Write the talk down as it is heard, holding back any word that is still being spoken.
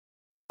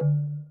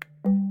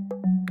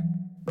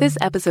This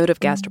episode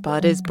of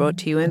Gastropod is brought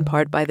to you in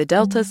part by the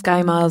Delta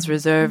SkyMiles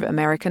Reserve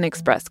American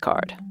Express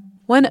card.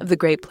 One of the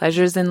great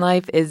pleasures in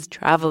life is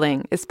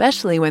traveling,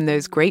 especially when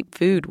there's great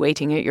food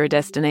waiting at your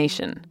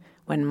destination.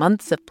 When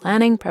months of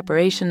planning,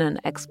 preparation, and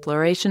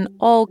exploration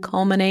all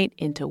culminate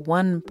into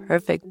one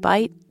perfect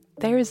bite,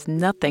 there's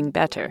nothing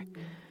better.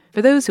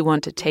 For those who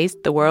want to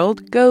taste the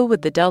world, go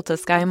with the Delta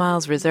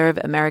SkyMiles Reserve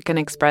American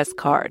Express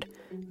card,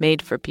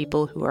 made for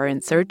people who are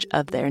in search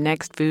of their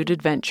next food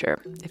adventure.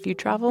 If you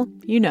travel,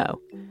 you know.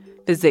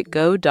 Visit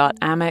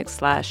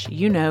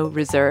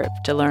go.amex/reserve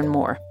to learn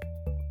more.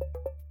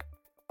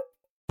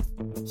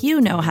 You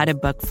know how to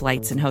book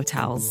flights and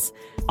hotels.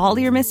 All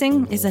you're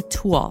missing is a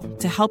tool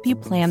to help you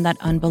plan that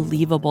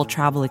unbelievable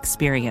travel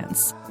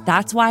experience.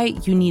 That's why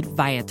you need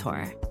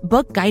Viator.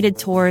 Book guided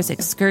tours,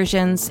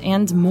 excursions,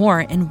 and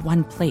more in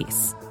one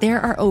place. There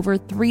are over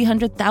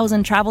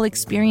 300,000 travel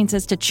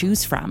experiences to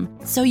choose from,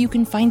 so you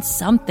can find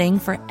something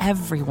for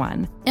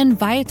everyone. And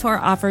Viator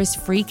offers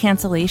free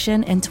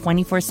cancellation and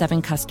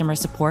 24/7 customer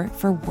support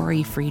for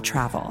worry-free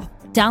travel.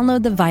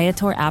 Download the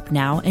Viator app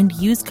now and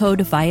use code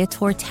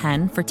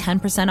Viator10 for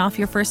 10% off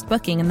your first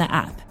booking in the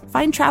app.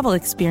 Find travel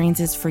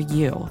experiences for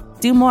you.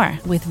 Do more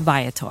with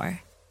Viator.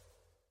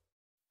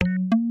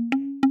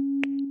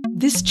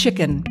 This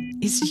chicken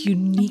is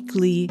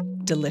uniquely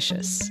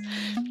delicious.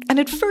 And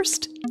at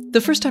first,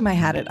 the first time I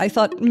had it, I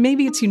thought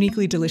maybe it's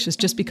uniquely delicious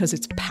just because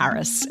it's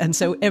Paris, and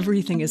so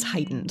everything is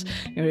heightened.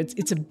 You know,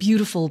 it's a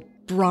beautiful,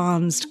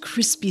 bronzed,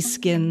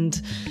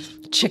 crispy-skinned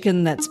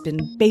chicken that's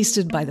been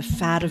basted by the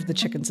fat of the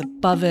chickens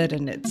above it,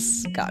 and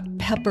it's got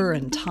pepper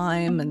and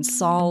thyme and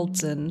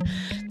salt, and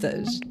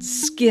the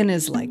skin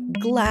is like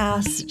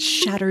glass. It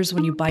shatters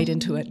when you bite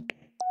into it.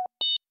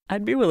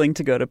 I'd be willing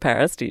to go to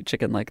Paris to eat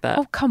chicken like that.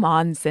 Oh, come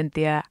on,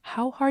 Cynthia.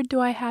 How hard do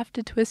I have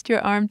to twist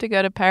your arm to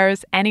go to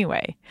Paris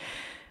anyway?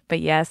 But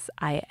yes,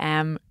 I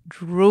am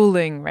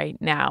drooling right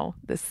now.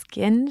 The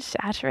skin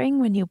shattering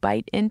when you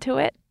bite into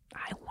it.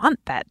 I want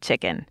that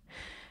chicken.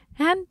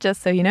 And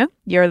just so you know,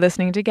 you're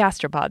listening to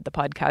Gastropod, the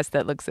podcast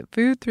that looks at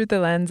food through the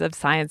lens of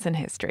science and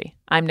history.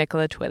 I'm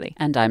Nicola Twilley.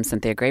 And I'm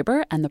Cynthia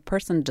Graber, and the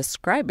person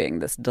describing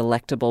this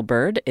delectable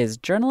bird is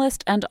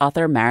journalist and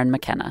author Maren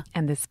McKenna.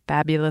 And this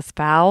fabulous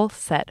fowl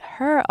set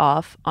her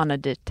off on a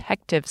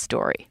detective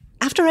story.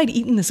 After I'd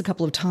eaten this a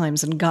couple of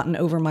times and gotten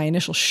over my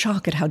initial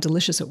shock at how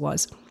delicious it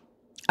was,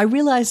 I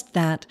realized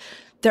that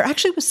there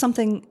actually was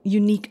something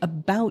unique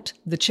about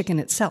the chicken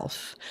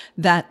itself,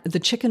 that the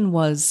chicken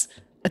was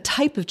a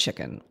type of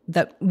chicken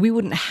that we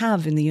wouldn't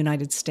have in the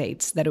United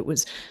States, that it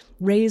was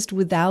raised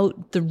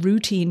without the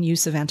routine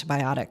use of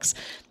antibiotics,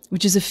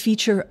 which is a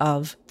feature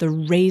of the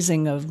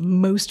raising of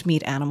most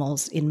meat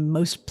animals in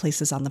most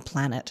places on the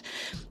planet.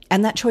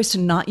 And that choice to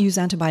not use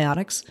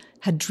antibiotics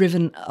had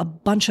driven a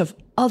bunch of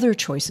other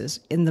choices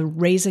in the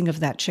raising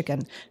of that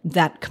chicken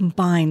that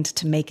combined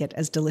to make it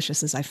as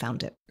delicious as I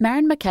found it.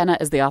 Maren McKenna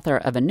is the author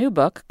of a new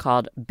book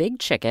called Big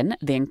Chicken,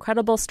 The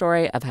Incredible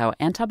Story of How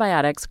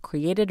Antibiotics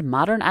Created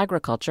Modern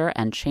Agriculture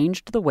and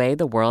Changed the Way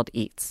the World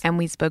Eats. And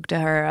we spoke to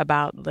her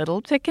about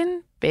little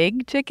chicken,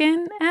 big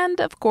chicken,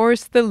 and of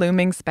course the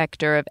looming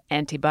specter of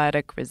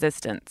antibiotic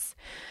resistance.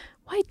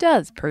 Why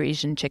does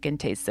Parisian chicken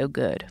taste so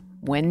good?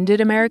 When did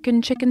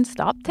American chicken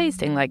stop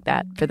tasting like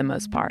that for the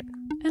most part?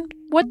 And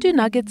what do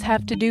nuggets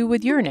have to do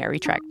with urinary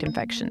tract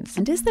infections?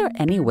 And is there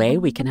any way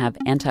we can have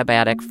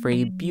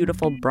antibiotic-free,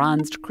 beautiful,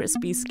 bronzed,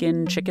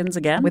 crispy-skinned chickens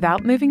again?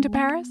 Without moving to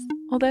Paris?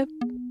 Although,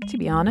 to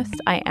be honest,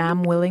 I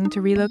am willing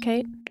to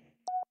relocate.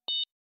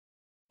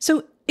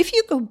 So if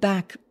you go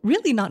back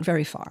really not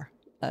very far,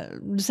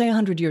 say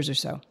 100 years or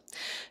so,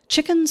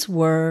 chickens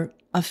were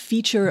a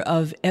feature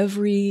of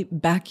every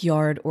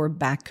backyard or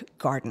back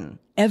garden.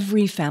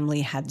 Every family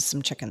had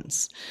some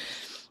chickens.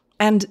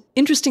 And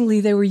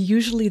interestingly, they were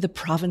usually the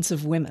province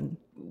of women.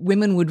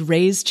 Women would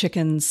raise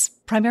chickens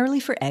primarily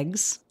for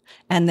eggs,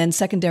 and then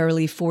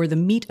secondarily for the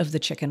meat of the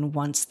chicken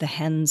once the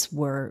hens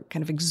were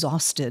kind of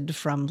exhausted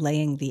from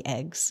laying the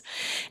eggs.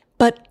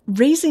 But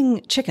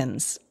raising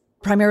chickens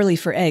primarily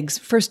for eggs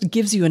first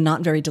gives you a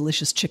not very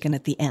delicious chicken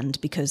at the end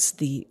because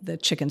the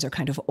chickens are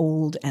kind of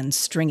old and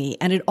stringy,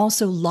 and it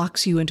also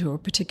locks you into a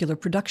particular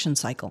production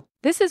cycle.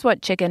 This is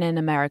what chicken in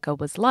America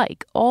was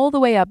like all the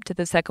way up to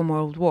the Second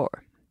World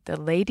War. The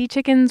lady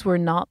chickens were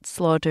not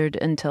slaughtered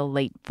until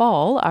late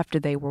fall after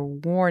they were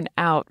worn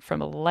out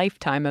from a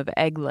lifetime of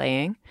egg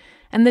laying,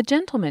 and the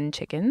gentleman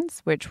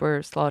chickens, which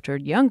were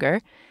slaughtered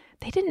younger,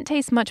 they didn't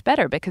taste much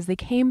better because they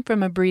came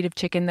from a breed of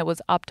chicken that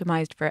was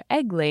optimized for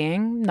egg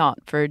laying, not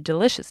for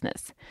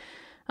deliciousness.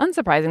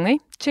 Unsurprisingly,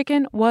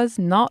 chicken was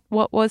not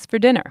what was for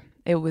dinner.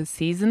 It was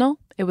seasonal,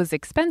 it was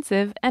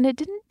expensive, and it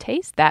didn't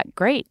taste that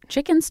great.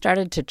 Chicken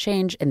started to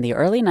change in the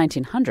early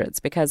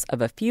 1900s because of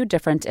a few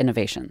different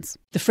innovations.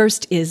 The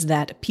first is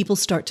that people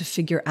start to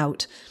figure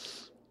out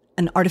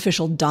an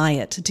artificial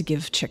diet to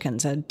give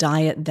chickens, a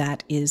diet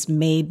that is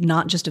made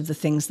not just of the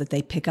things that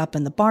they pick up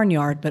in the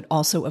barnyard, but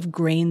also of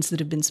grains that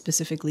have been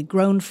specifically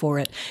grown for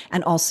it,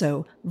 and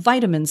also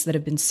vitamins that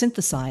have been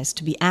synthesized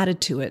to be added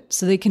to it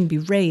so they can be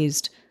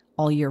raised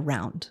all year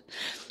round.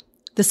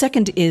 The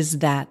second is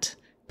that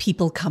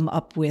people come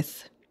up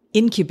with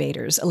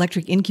incubators,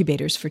 electric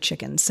incubators for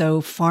chickens. So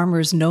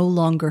farmers no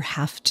longer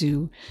have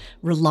to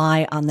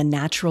rely on the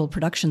natural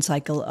production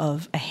cycle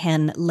of a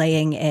hen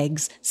laying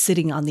eggs,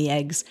 sitting on the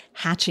eggs,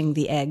 hatching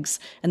the eggs,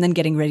 and then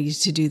getting ready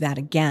to do that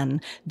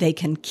again. They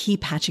can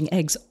keep hatching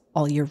eggs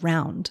all year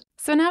round.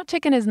 So now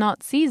chicken is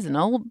not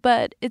seasonal,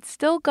 but it's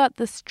still got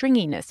the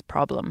stringiness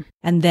problem.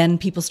 And then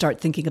people start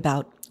thinking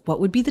about what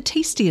would be the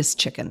tastiest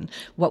chicken?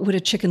 What would a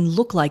chicken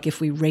look like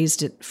if we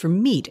raised it for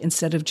meat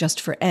instead of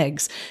just for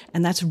eggs?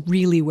 And that's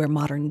really where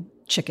modern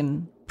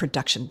chicken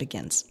production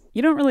begins.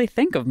 You don't really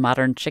think of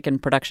modern chicken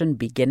production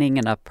beginning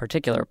in a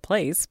particular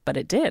place, but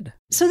it did.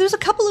 So there's a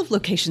couple of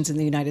locations in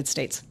the United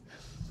States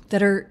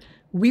that are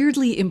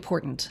weirdly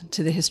important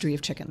to the history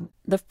of chicken.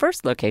 The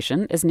first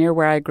location is near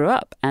where I grew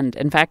up, and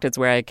in fact, it's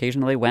where I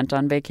occasionally went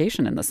on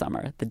vacation in the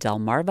summer, the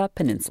Delmarva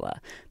Peninsula.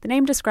 The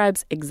name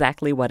describes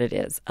exactly what it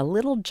is, a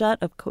little jut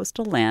of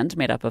coastal land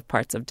made up of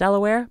parts of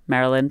Delaware,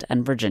 Maryland,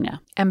 and Virginia.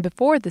 And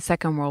before the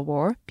Second World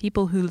War,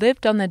 people who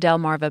lived on the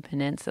Delmarva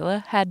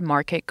Peninsula had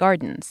market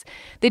gardens.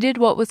 They did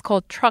what was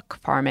called truck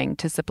farming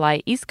to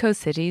supply East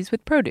Coast cities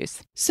with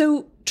produce.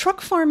 So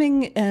truck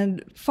farming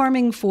and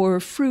farming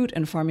for fruit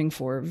and farming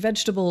for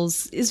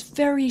vegetables is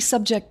very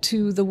subject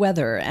to the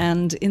weather.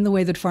 And in the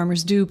way that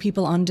farmers do,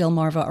 people on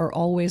Delmarva are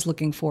always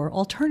looking for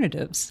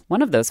alternatives.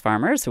 One of those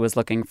farmers who was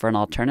looking for an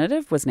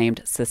alternative was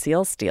named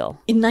Cecile Steele.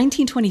 In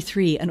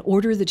 1923, an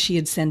order that she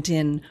had sent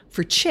in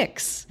for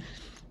chicks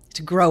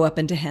to grow up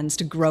into hens,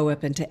 to grow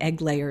up into egg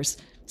layers,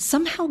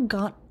 somehow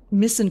got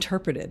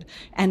misinterpreted.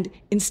 And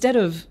instead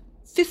of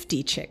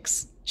 50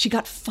 chicks, she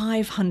got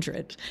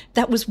 500.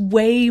 That was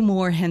way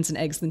more hens and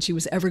eggs than she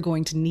was ever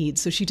going to need.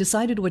 So she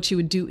decided what she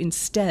would do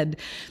instead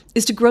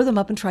is to grow them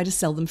up and try to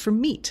sell them for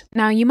meat.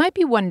 Now, you might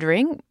be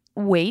wondering,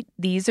 wait,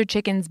 these are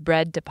chickens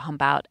bred to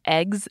pump out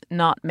eggs,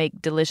 not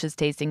make delicious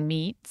tasting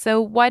meat. So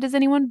why does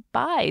anyone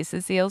buy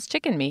Cecile's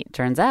chicken meat?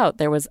 Turns out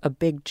there was a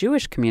big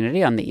Jewish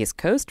community on the East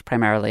Coast,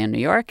 primarily in New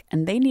York,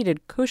 and they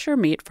needed kosher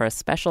meat for a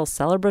special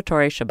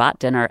celebratory Shabbat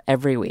dinner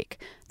every week.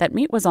 That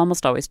meat was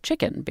almost always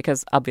chicken,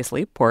 because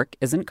obviously pork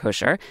isn't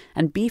kosher,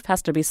 and beef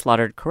has to be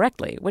slaughtered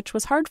correctly, which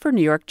was hard for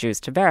New York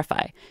Jews to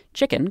verify.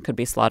 Chicken could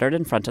be slaughtered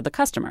in front of the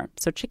customer,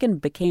 so chicken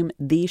became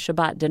the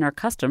Shabbat dinner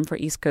custom for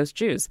East Coast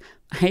Jews.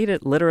 I ate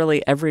it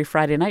literally every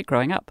Friday night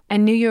growing up.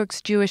 And New York's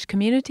Jewish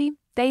community,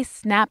 they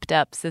snapped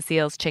up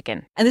Cecile's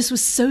chicken. And this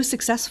was so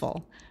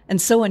successful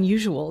and so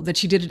unusual that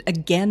she did it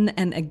again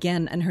and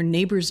again, and her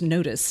neighbors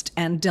noticed.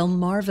 And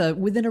Delmarva,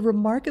 within a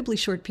remarkably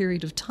short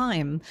period of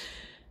time,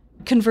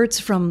 converts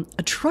from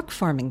a truck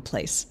farming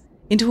place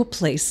into a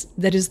place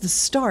that is the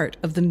start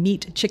of the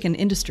meat chicken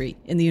industry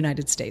in the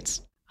United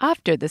States.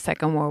 After the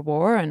Second World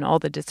War and all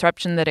the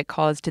disruption that it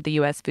caused to the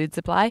U.S. food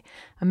supply,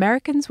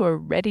 Americans were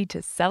ready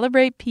to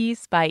celebrate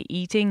peace by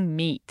eating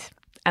meat,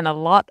 and a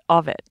lot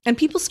of it. And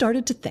people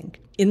started to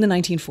think in the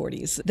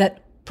 1940s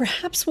that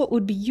perhaps what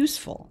would be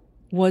useful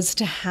was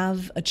to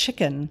have a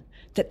chicken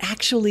that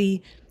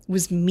actually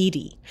was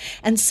meaty.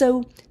 And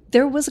so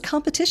there was a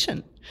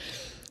competition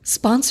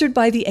sponsored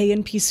by the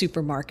A&P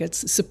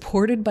supermarkets,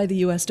 supported by the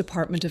U.S.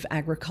 Department of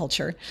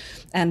Agriculture,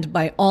 and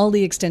by all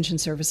the extension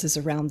services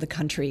around the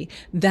country,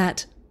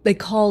 that they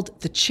called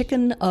the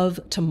Chicken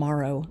of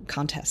Tomorrow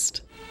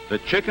contest. The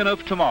Chicken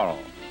of Tomorrow,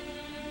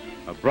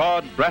 a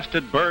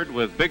broad-breasted bird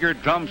with bigger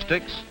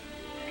drumsticks,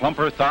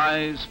 plumper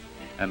thighs,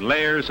 and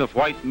layers of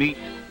white meat,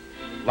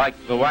 like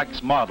the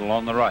wax model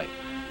on the right.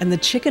 And the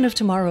Chicken of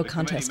Tomorrow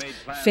contest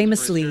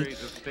famously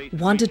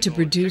wanted to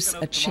produce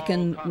a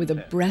chicken with a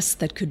breast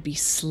that could be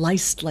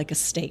sliced like a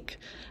steak,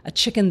 a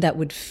chicken that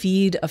would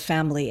feed a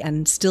family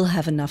and still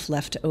have enough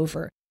left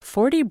over.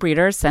 40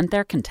 breeders sent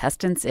their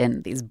contestants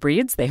in, these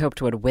breeds they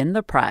hoped would win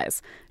the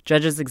prize.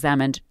 Judges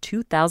examined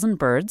 2,000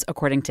 birds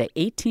according to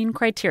 18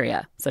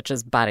 criteria, such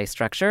as body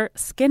structure,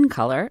 skin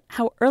color,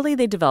 how early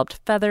they developed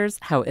feathers,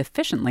 how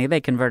efficiently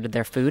they converted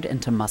their food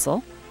into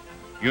muscle,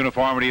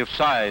 uniformity of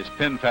size,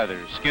 pin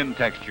feathers, skin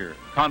texture,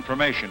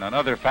 conformation, and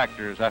other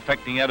factors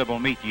affecting edible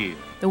meat yield.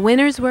 The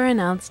winners were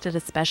announced at a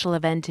special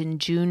event in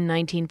June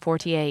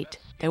 1948.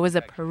 There was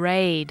a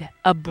parade,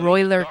 a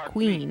broiler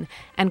queen,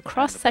 and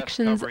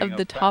cross-sections of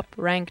the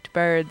top-ranked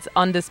birds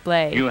on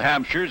display. New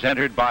Hampshire's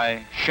entered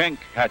by Schenck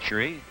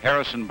Hatchery,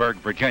 Harrisonburg,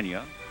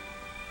 Virginia,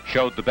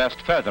 showed the best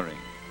feathering.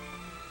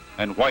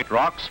 And White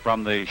Rocks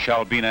from the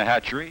Shalbina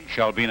Hatchery,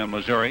 Shalbina,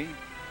 Missouri,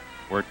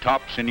 were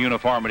tops in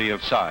uniformity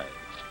of size.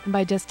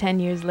 By just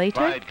 10 years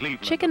later,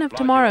 Chicken of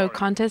Tomorrow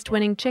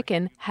contest-winning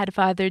chicken had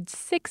fathered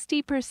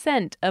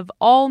 60% of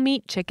all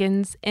meat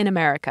chickens in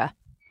America.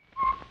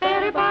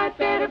 Better bite,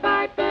 better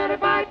bite, better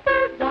bite,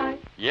 Bird's Eye.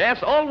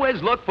 Yes,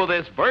 always look for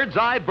this Bird's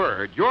Eye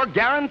bird, your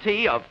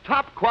guarantee of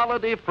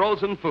top-quality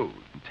frozen food.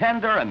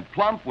 Tender and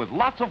plump with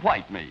lots of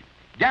white meat.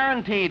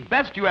 Guaranteed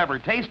best you ever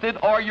tasted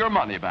or your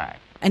money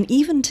back. And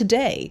even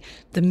today,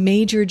 the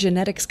major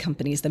genetics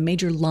companies, the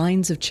major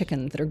lines of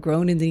chicken that are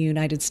grown in the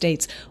United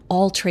States,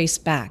 all trace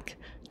back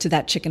to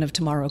that Chicken of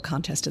Tomorrow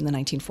contest in the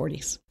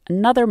 1940s.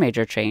 Another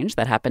major change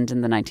that happened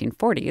in the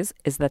 1940s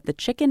is that the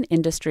chicken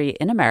industry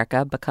in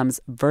America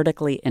becomes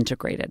vertically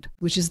integrated.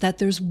 Which is that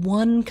there's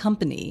one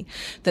company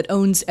that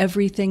owns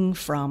everything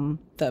from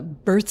the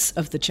births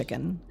of the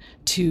chicken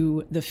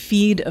to the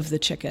feed of the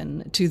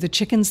chicken, to the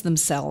chickens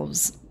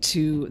themselves,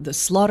 to the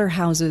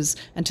slaughterhouses,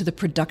 and to the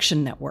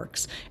production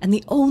networks. And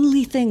the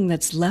only thing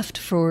that's left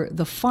for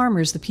the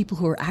farmers, the people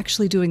who are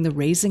actually doing the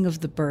raising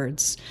of the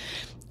birds,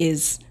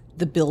 is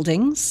the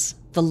buildings,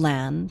 the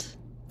land,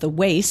 the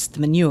waste, the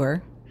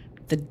manure,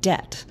 the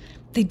debt.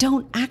 They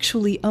don't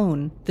actually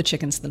own the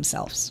chickens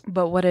themselves.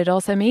 But what it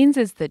also means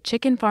is that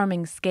chicken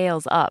farming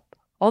scales up.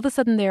 All of a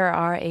sudden, there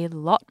are a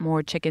lot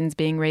more chickens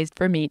being raised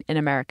for meat in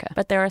America.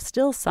 But there are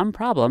still some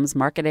problems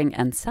marketing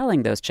and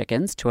selling those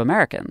chickens to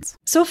Americans.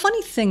 So a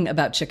funny thing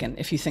about chicken,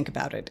 if you think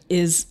about it,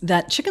 is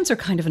that chickens are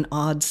kind of an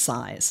odd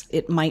size.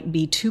 It might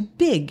be too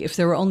big if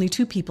there were only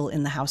 2 people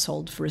in the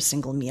household for a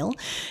single meal,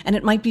 and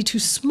it might be too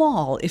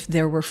small if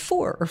there were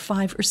 4 or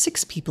 5 or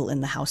 6 people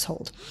in the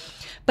household.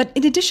 But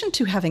in addition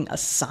to having a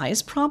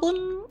size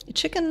problem,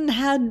 chicken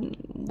had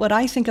what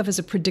I think of as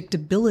a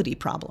predictability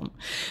problem.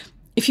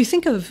 If you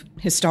think of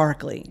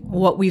historically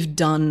what we've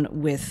done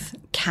with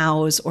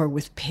cows or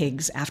with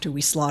pigs after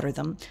we slaughter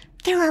them,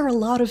 there are a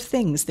lot of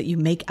things that you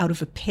make out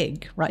of a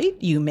pig, right?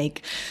 You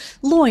make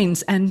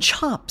loins and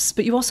chops,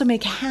 but you also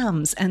make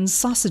hams and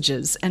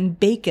sausages and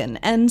bacon.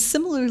 And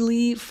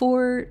similarly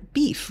for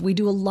beef, we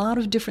do a lot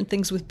of different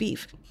things with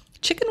beef.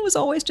 Chicken was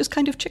always just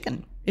kind of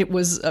chicken. It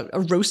was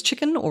a roast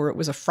chicken, or it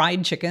was a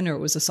fried chicken, or it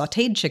was a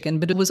sautéed chicken,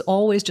 but it was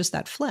always just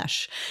that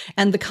flesh.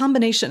 And the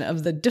combination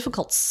of the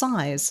difficult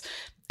size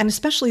and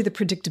especially the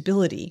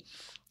predictability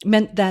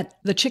meant that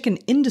the chicken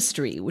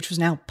industry, which was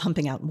now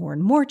pumping out more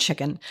and more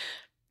chicken,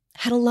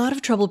 had a lot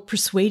of trouble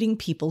persuading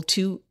people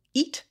to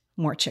eat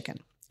more chicken.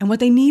 And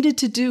what they needed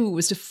to do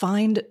was to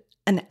find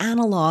an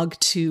analog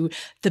to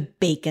the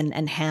bacon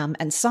and ham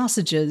and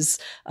sausages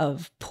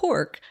of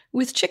pork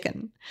with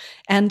chicken.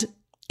 And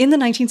in the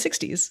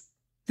 1960s,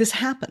 this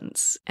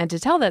happens. And to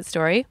tell that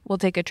story, we'll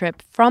take a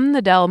trip from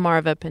the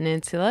Delmarva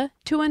Peninsula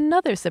to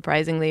another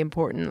surprisingly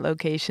important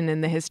location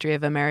in the history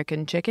of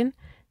American chicken,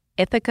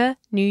 Ithaca,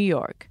 New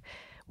York,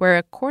 where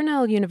a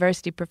Cornell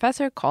University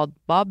professor called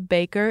Bob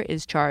Baker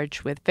is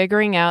charged with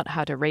figuring out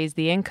how to raise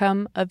the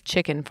income of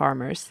chicken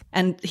farmers.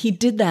 And he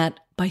did that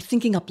by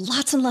thinking up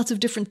lots and lots of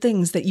different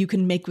things that you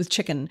can make with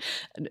chicken.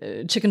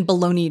 Chicken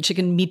bologna,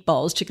 chicken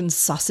meatballs, chicken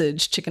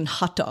sausage, chicken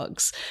hot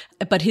dogs.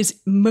 But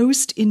his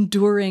most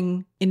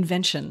enduring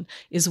invention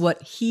is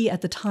what he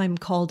at the time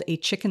called a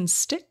chicken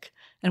stick,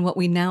 and what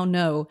we now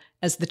know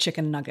as the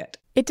chicken nugget.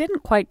 It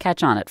didn't quite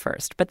catch on at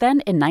first, but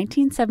then in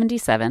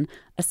 1977,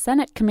 a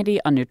Senate Committee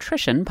on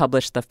Nutrition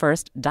published the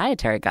first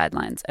dietary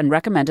guidelines and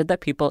recommended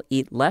that people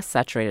eat less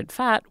saturated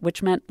fat,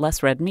 which meant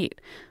less red meat.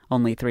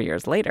 Only 3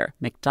 years later,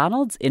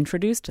 McDonald's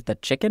introduced the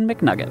Chicken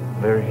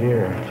McNugget. They're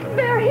here.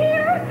 They're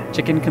here!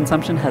 Chicken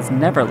consumption has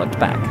never looked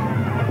back.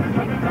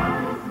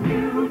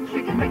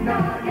 Chicken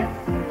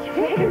McNuggets.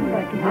 Chicken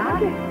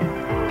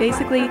McNuggets.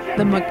 Basically,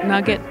 the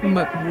McNugget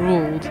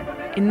McRuled.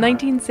 In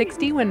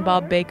 1960, when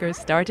Bob Baker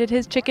started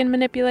his chicken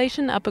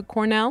manipulation up at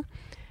Cornell,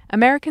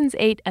 Americans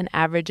ate an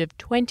average of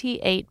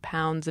 28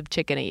 pounds of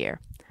chicken a year.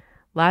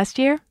 Last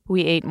year,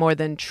 we ate more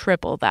than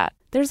triple that.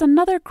 There's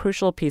another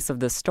crucial piece of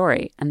this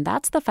story, and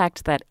that's the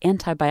fact that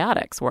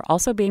antibiotics were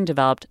also being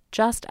developed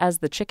just as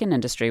the chicken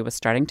industry was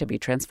starting to be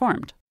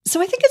transformed.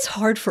 So I think it's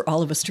hard for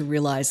all of us to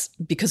realize,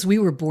 because we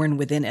were born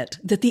within it,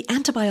 that the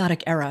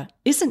antibiotic era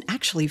isn't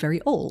actually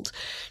very old.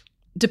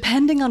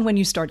 Depending on when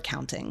you start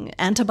counting,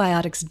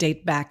 antibiotics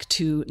date back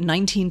to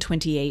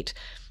 1928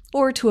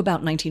 or to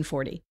about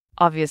 1940.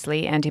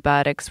 Obviously,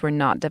 antibiotics were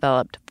not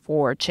developed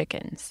for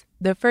chickens.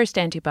 The first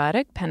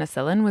antibiotic,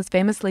 penicillin, was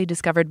famously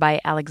discovered by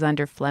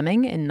Alexander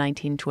Fleming in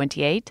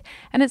 1928,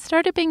 and it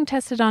started being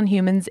tested on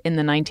humans in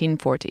the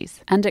 1940s.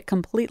 And it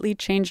completely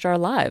changed our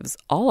lives,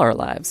 all our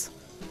lives.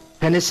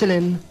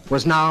 Penicillin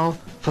was now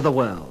for the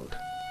world.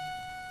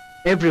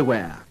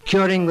 Everywhere,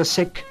 curing the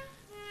sick.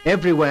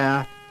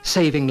 Everywhere,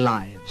 saving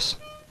lives.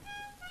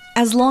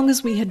 As long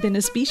as we had been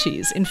a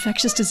species,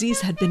 infectious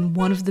disease had been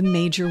one of the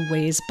major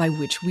ways by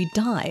which we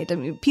died. I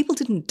mean, people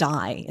didn't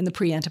die in the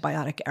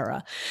pre-antibiotic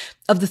era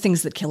of the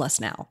things that kill us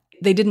now.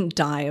 They didn't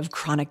die of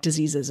chronic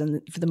diseases,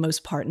 and for the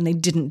most part, and they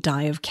didn't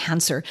die of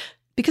cancer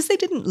because they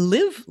didn't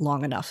live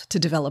long enough to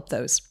develop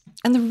those.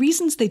 And the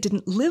reasons they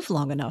didn't live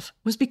long enough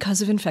was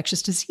because of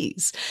infectious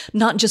disease.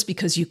 Not just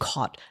because you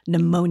caught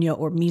pneumonia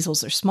or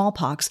measles or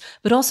smallpox,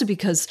 but also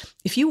because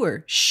if you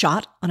were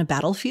shot on a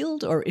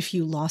battlefield, or if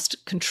you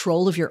lost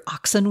control of your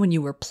oxen when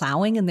you were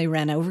plowing and they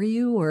ran over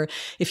you, or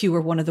if you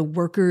were one of the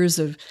workers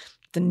of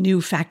the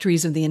new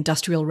factories of the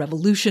Industrial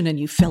Revolution and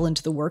you fell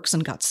into the works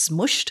and got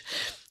smushed,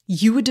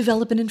 you would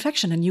develop an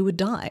infection and you would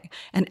die.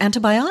 And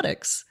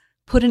antibiotics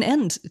put an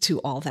end to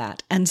all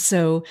that. And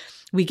so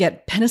we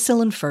get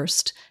penicillin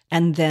first,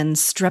 and then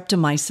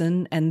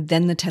streptomycin, and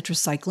then the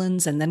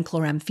tetracyclines, and then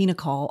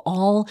chloramphenicol,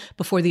 all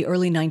before the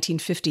early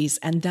 1950s.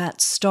 And that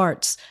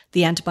starts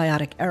the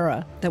antibiotic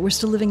era that we're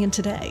still living in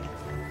today.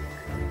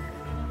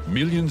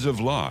 millions of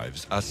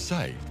lives are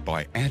saved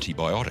by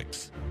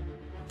antibiotics.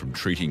 From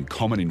treating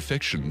common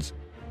infections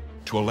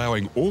to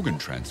allowing organ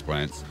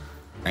transplants,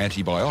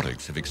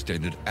 antibiotics have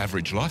extended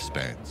average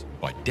lifespans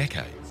by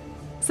decades.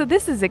 So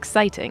this is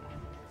exciting.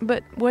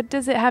 But what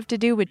does it have to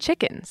do with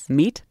chickens?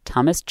 Meet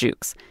Thomas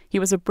Jukes. He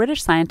was a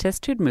British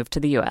scientist who'd moved to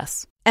the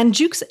U.S. And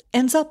Jukes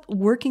ends up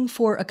working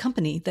for a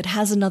company that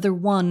has another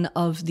one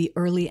of the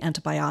early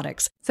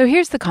antibiotics. So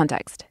here's the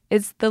context.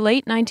 It's the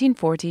late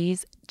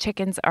 1940s.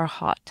 Chickens are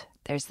hot.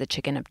 There's the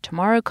Chicken of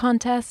Tomorrow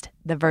contest,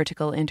 the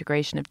vertical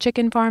integration of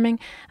chicken farming.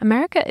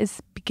 America is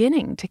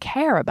beginning to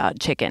care about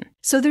chicken.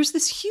 So there's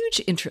this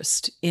huge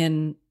interest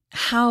in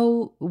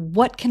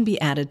what can be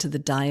added to the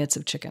diets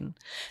of chicken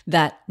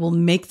that will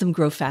make them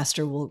grow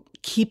faster, will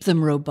keep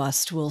them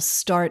robust, will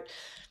start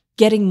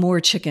getting more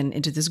chicken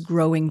into this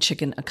growing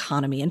chicken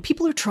economy. And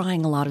people are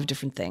trying a lot of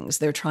different things.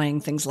 They're trying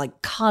things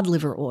like cod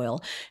liver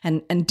oil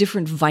and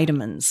different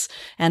vitamins.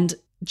 And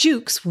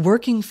Jukes,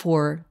 working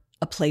for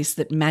a place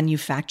that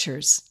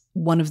manufactures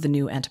one of the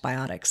new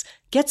antibiotics,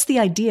 gets the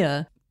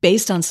idea,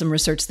 based on some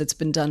research that's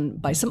been done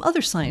by some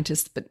other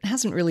scientists but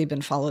hasn't really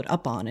been followed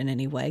up on in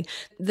any way,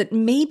 that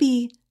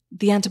maybe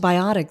the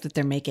antibiotic that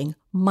they're making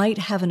might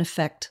have an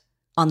effect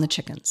on the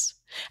chickens.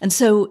 And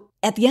so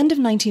at the end of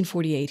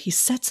 1948, he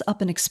sets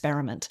up an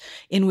experiment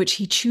in which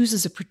he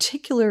chooses a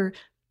particular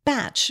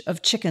batch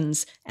of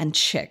chickens and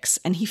chicks,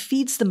 and he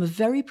feeds them a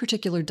very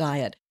particular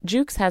diet.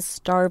 Jukes has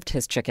starved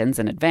his chickens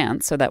in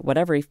advance so that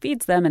whatever he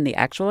feeds them in the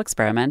actual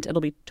experiment,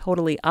 it'll be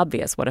totally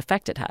obvious what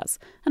effect it has.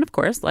 And of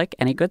course, like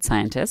any good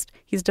scientist,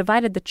 he's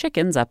divided the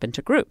chickens up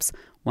into groups.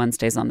 One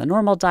stays on the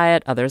normal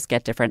diet, others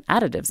get different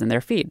additives in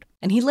their feed.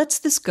 And he lets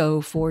this go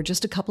for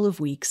just a couple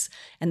of weeks,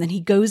 and then he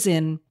goes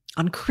in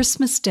on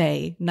Christmas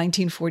Day,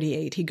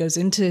 1948, he goes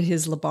into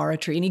his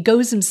laboratory, and he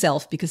goes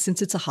himself because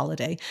since it's a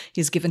holiday,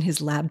 he's given his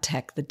lab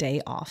tech the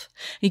day off.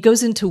 He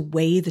goes in to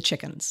weigh the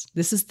chickens.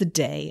 This is the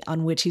day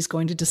on which he's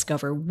going to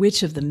discover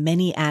which of the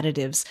many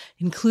additives,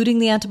 including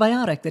the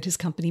antibiotic that his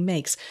company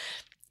makes,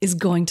 is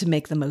going to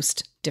make the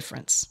most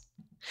difference.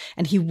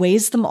 And he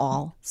weighs them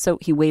all. So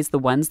he weighs the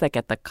ones that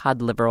get the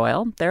cod liver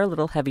oil. They're a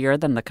little heavier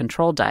than the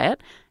control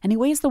diet. And he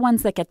weighs the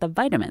ones that get the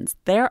vitamins.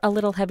 They're a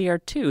little heavier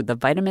too. The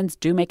vitamins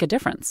do make a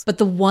difference. But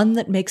the one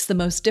that makes the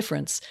most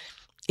difference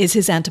is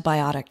his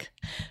antibiotic.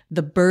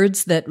 The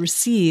birds that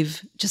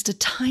receive just a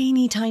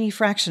tiny, tiny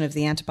fraction of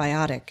the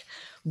antibiotic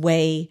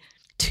weigh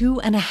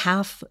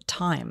 2.5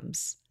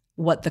 times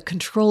what the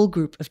control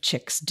group of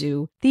chicks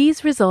do.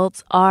 These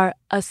results are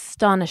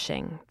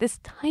astonishing. This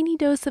tiny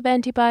dose of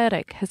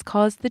antibiotic has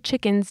caused the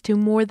chickens to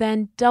more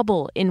than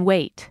double in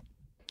weight.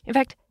 In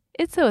fact,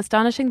 it's so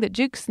astonishing that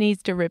Jukes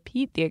needs to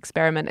repeat the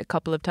experiment a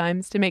couple of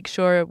times to make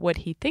sure what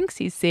he thinks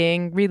he's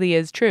seeing really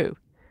is true.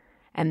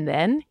 And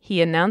then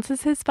he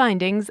announces his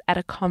findings at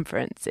a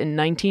conference in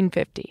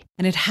 1950.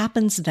 And it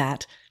happens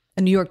that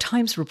a New York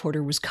Times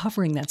reporter was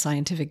covering that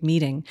scientific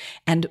meeting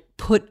and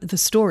put the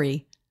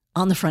story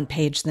on the front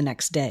page the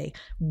next day.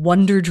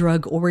 Wonder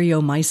drug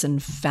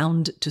Oreomycin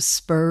found to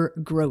spur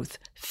growth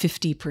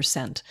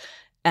 50%.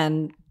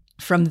 And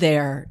from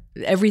there,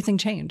 everything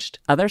changed.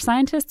 Other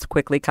scientists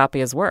quickly copy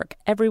his work.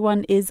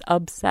 Everyone is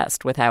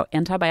obsessed with how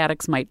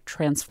antibiotics might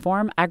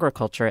transform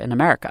agriculture in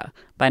America.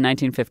 By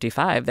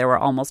 1955, there were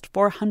almost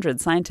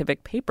 400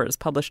 scientific papers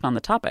published on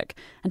the topic,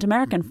 and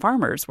American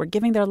farmers were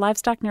giving their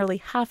livestock nearly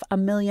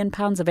 500,000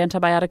 pounds of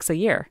antibiotics a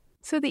year.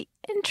 So the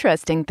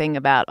interesting thing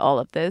about all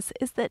of this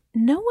is that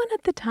no one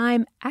at the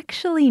time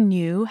actually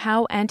knew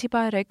how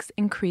antibiotics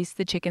increased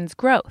the chicken's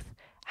growth,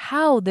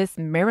 how this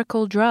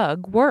miracle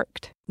drug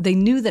worked. They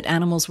knew that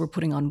animals were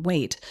putting on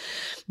weight,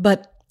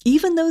 but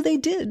even though they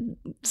did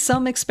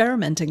some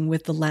experimenting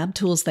with the lab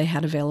tools they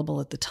had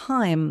available at the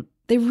time,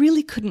 they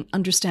really couldn't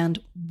understand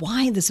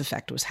why this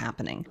effect was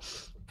happening.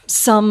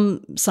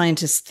 Some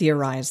scientists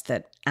theorized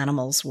that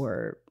animals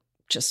were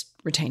just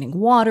retaining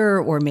water,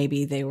 or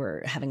maybe they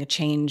were having a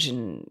change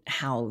in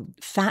how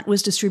fat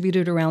was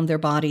distributed around their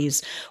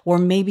bodies, or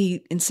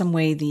maybe in some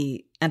way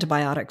the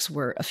antibiotics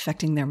were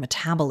affecting their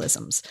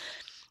metabolisms.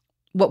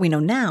 What we know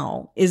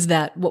now is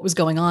that what was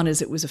going on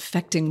is it was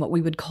affecting what we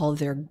would call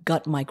their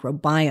gut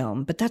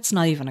microbiome, but that's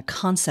not even a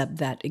concept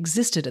that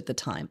existed at the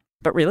time.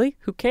 But really,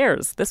 who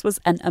cares? This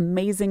was an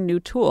amazing new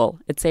tool.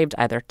 It saved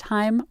either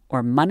time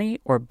or money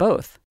or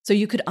both. So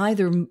you could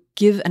either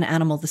give an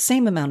animal the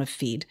same amount of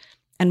feed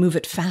and move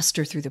it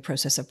faster through the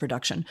process of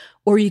production,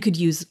 or you could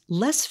use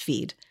less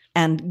feed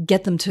and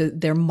get them to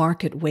their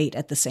market weight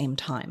at the same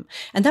time.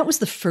 And that was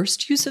the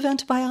first use of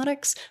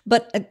antibiotics.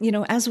 But,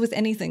 as with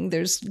anything,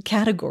 there's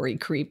category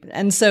creep.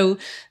 And so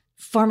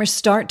farmers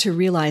start to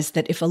realize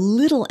that if a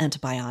little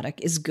antibiotic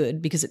is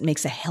good because it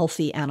makes a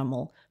healthy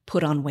animal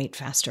put on weight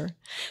faster,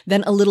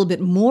 then a little bit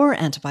more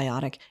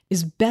antibiotic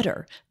is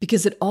better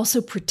because it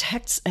also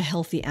protects a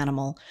healthy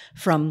animal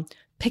from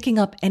picking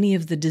up any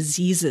of the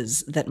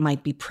diseases that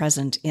might be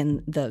present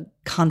in the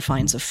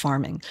confines of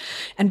farming.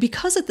 And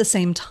because at the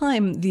same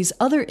time, these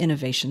other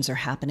innovations are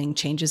happening,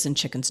 changes in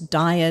chickens'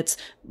 diets,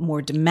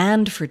 more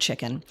demand for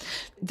chicken,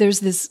 there's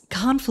this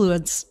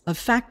confluence of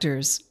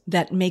factors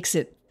that makes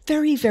it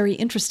very, very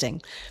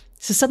interesting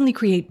to suddenly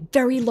create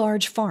very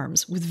large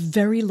farms with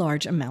very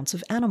large amounts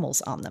of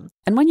animals on them.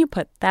 And when you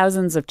put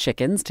thousands of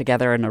chickens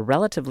together in a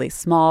relatively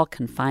small,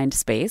 confined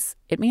space,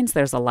 it means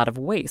there's a lot of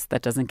waste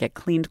that doesn't get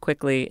cleaned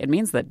quickly. It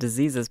means that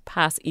diseases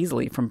pass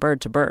easily from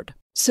bird to bird.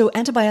 So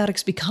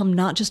antibiotics become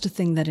not just a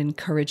thing that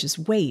encourages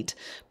weight,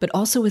 but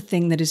also a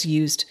thing that is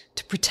used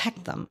to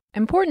protect them.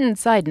 Important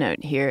side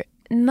note here,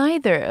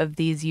 neither of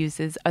these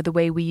uses are the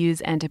way we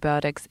use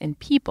antibiotics in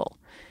people.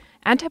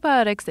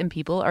 Antibiotics in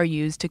people are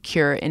used to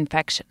cure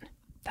infection.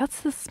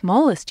 That's the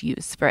smallest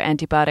use for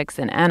antibiotics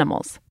in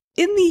animals.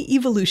 In the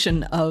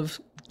evolution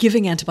of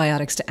giving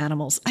antibiotics to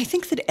animals, I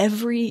think that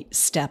every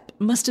step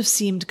must have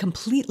seemed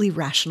completely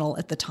rational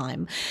at the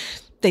time.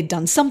 They'd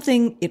done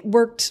something, it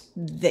worked,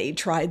 they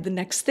tried the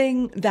next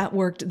thing, that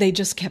worked, they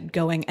just kept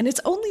going. And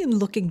it's only in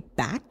looking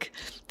back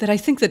that I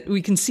think that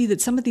we can see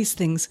that some of these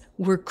things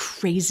were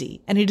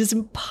crazy. And it is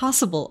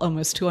impossible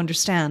almost to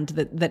understand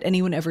that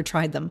anyone ever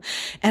tried them.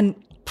 And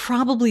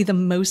probably the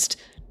most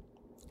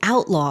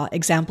outlaw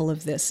example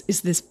of this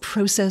is this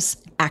process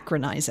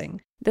acronizing.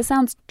 This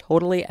sounds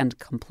totally and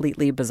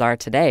completely bizarre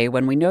today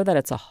when we know that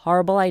it's a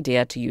horrible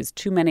idea to use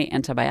too many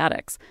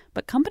antibiotics.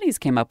 But companies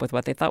came up with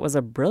what they thought was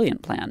a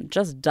brilliant plan.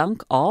 Just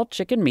dunk all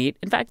chicken meat,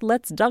 in fact,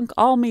 let's dunk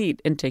all meat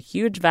into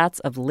huge vats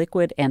of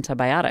liquid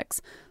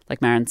antibiotics.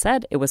 Like Maren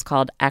said, it was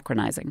called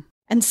acronizing.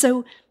 And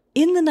so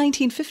in the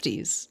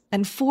 1950s,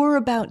 and for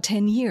about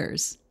 10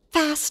 years,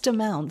 vast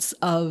amounts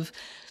of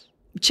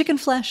chicken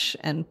flesh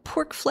and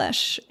pork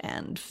flesh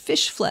and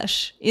fish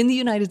flesh in the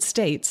United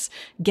States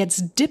gets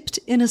dipped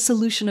in a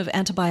solution of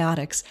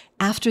antibiotics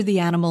after the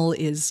animal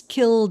is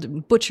killed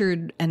and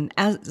butchered and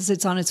as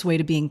it's on its way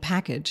to being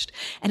packaged.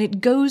 And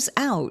it goes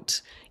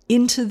out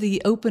into the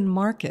open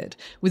market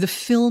with a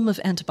film of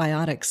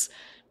antibiotics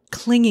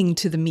clinging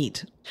to the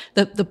meat.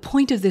 The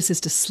point of this is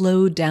to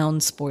slow down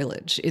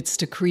spoilage. It's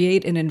to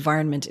create an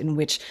environment in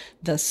which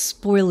the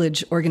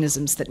spoilage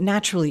organisms that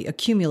naturally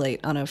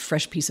accumulate on a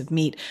fresh piece of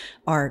meat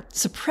are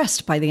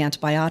suppressed by the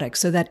antibiotic,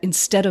 so that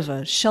instead of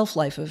a shelf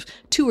life of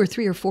 2 or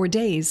 3 or 4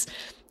 days,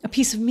 a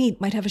piece of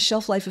meat might have a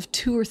shelf life of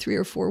 2 or 3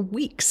 or 4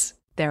 weeks.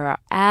 There are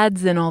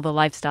ads in all the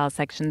lifestyle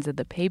sections of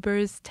the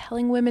papers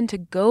telling women to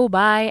go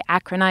buy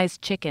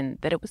acronized chicken,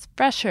 that it was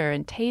fresher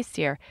and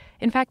tastier.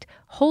 In fact,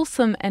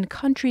 wholesome and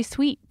country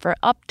sweet for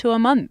up to a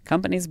month.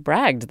 Companies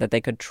bragged that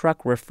they could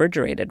truck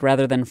refrigerated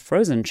rather than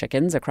frozen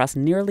chickens across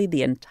nearly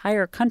the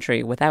entire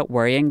country without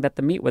worrying that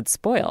the meat would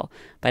spoil.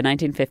 By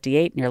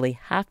 1958, nearly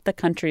half the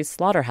country's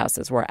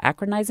slaughterhouses were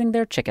acronizing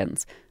their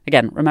chickens.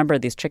 Again, remember,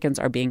 these chickens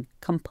are being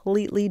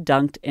completely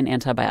dunked in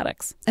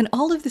antibiotics. And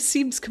all of this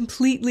seems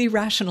completely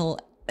rational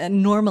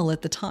and normal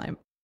at the time.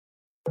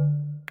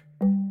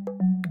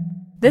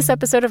 This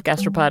episode of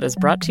Gastropod is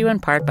brought to you in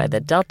part by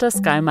the Delta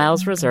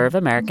SkyMiles Reserve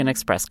American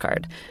Express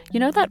card. You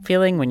know that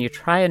feeling when you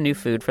try a new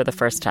food for the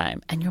first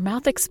time and your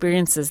mouth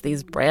experiences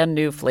these brand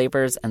new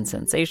flavors and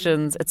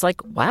sensations? It's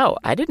like, wow,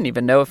 I didn't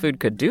even know a food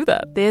could do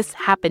that. This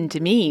happened to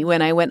me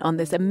when I went on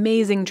this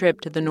amazing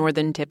trip to the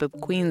northern tip of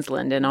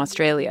Queensland in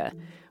Australia.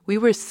 We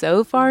were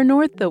so far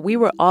north that we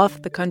were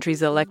off the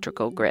country's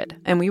electrical grid,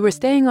 and we were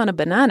staying on a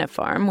banana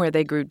farm where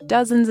they grew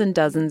dozens and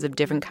dozens of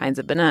different kinds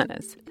of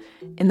bananas.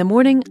 In the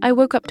morning, I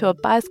woke up to a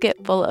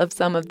basket full of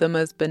some of the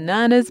most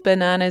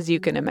bananas you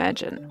can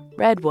imagine.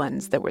 Red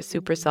ones that were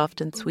super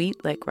soft and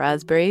sweet like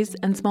raspberries,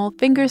 and small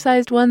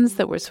finger-sized ones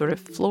that were sort of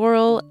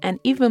floral, and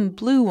even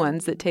blue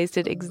ones that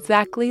tasted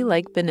exactly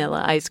like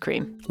vanilla ice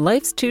cream.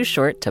 Life's too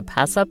short to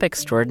pass up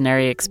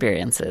extraordinary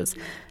experiences.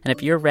 And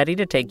if you're ready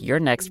to take your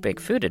next big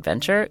food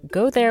adventure,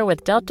 go there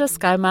with Delta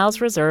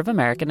SkyMiles Reserve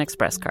American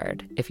Express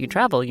card. If you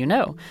travel, you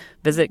know.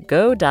 Visit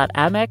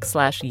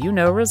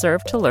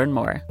go.amex/reserve to learn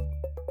more.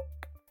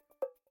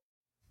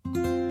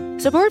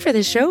 Support for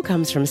this show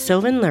comes from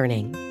Sylvan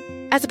Learning.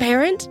 As a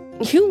parent,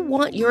 you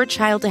want your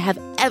child to have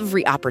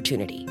every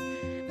opportunity.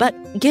 But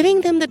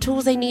giving them the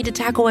tools they need to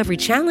tackle every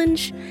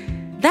challenge,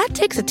 that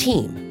takes a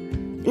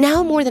team.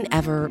 Now more than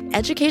ever,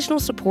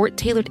 educational support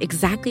tailored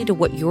exactly to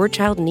what your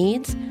child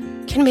needs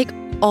can make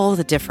all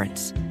the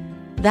difference.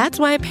 That's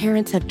why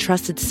parents have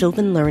trusted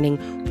Sylvan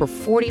Learning for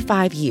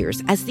 45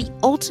 years as the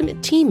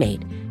ultimate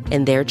teammate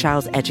in their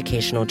child's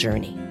educational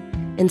journey,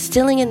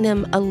 instilling in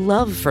them a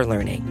love for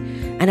learning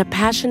and a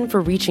passion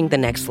for reaching the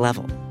next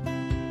level.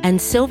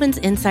 And Sylvan's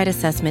Insight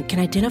Assessment can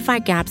identify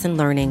gaps in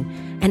learning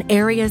and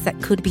areas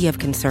that could be of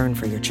concern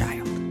for your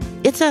child.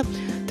 It's a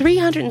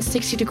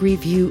 360-degree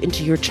view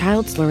into your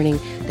child's learning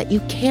that you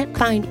can't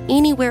find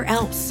anywhere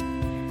else,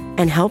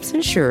 and helps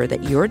ensure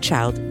that your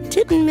child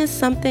didn't miss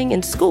something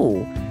in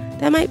school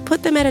that might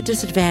put them at a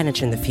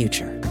disadvantage in the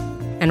future.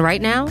 And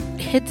right now,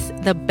 it's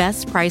the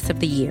best price of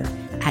the year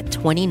at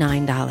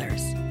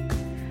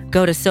 $29.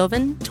 Go to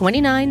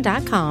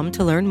sylvan29.com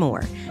to learn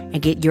more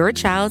and get your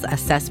child's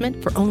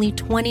assessment for only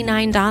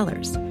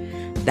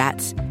 $29.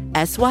 That's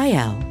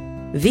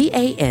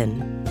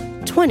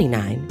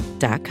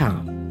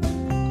SYLVAN29.com.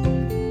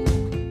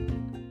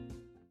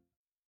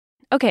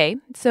 Okay,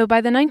 so by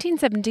the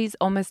 1970s,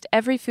 almost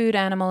every food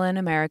animal in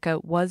America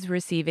was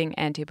receiving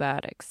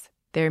antibiotics.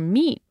 Their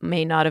meat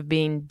may not have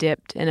been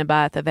dipped in a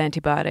bath of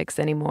antibiotics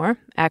anymore.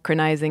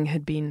 Acronizing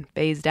had been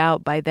phased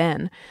out by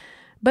then.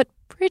 But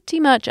pretty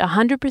much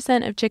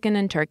 100% of chicken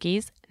and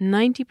turkeys,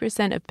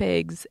 90% of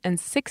pigs, and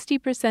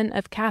 60%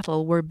 of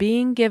cattle were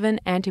being given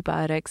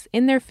antibiotics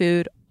in their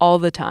food all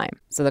the time.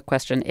 So the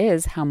question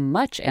is, how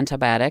much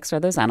antibiotics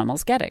are those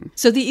animals getting?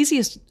 So the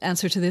easiest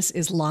answer to this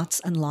is lots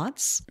and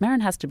lots.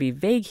 Maren has to be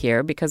vague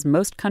here because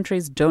most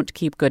countries don't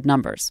keep good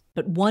numbers.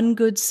 But one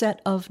good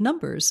set of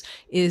numbers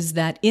is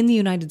that in the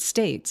United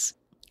States,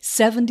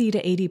 70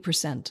 to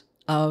 80%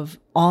 of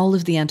all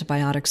of the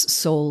antibiotics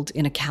sold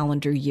in a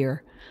calendar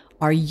year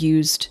are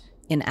used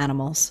in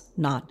animals,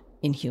 not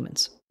in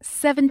humans.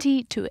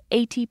 70 to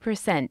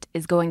 80%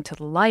 is going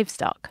to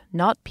livestock,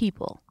 not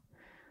people.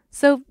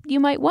 So you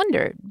might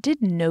wonder,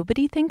 did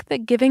nobody think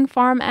that giving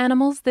farm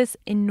animals this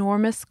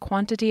enormous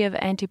quantity of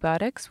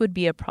antibiotics would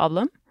be a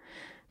problem?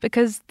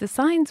 Because the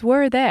signs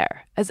were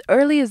there. As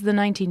early as the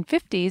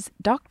 1950s,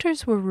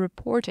 doctors were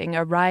reporting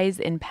a rise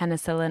in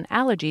penicillin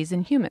allergies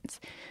in humans.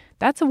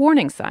 That's a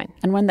warning sign.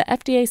 And when the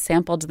FDA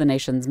sampled the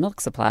nation's milk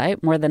supply,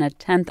 more than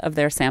 1/10 of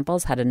their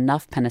samples had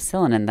enough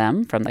penicillin in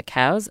them from the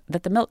cows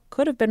that the milk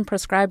could have been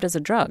prescribed as a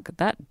drug.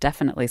 That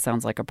definitely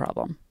sounds like a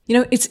problem. You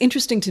know, it's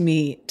interesting to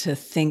me to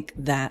think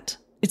that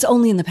it's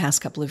only in the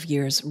past couple of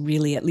years,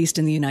 really, at least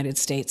in the United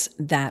States,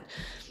 that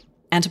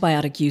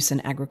antibiotic use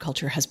in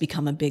agriculture has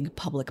become a big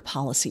public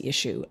policy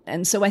issue.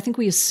 And so I think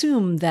we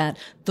assume that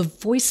the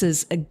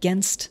voices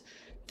against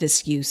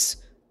this use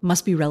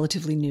must be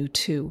relatively new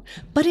too.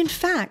 But in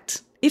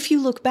fact, if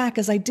you look back,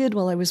 as I did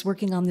while I was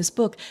working on this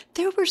book,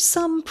 there were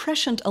some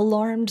prescient,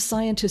 alarmed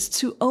scientists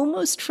who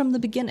almost from the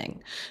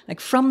beginning, like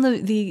from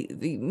the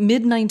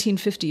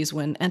mid-1950s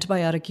when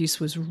antibiotic use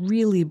was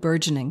really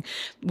burgeoning,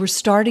 were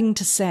starting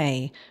to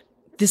say,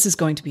 this is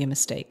going to be a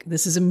mistake.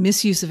 This is a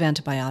misuse of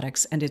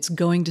antibiotics, and it's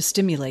going to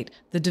stimulate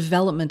the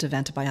development of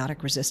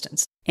antibiotic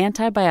resistance.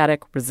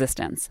 Antibiotic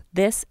resistance.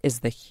 This is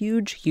the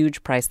huge,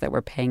 huge price that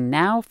we're paying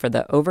now for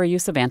the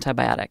overuse of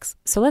antibiotics.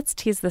 So let's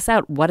tease this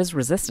out. What is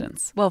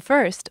resistance? Well,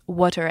 first,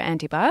 what are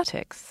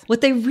antibiotics? What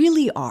they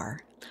really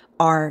are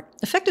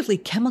effectively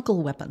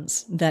chemical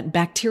weapons that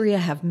bacteria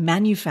have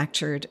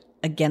manufactured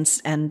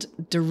against and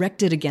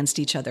directed against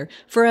each other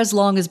for as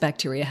long as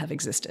bacteria have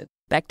existed.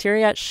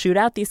 Bacteria shoot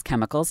out these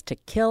chemicals to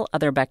kill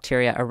other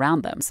bacteria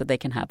around them so they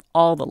can have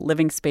all the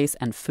living space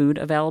and food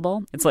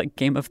available. It's like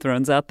Game of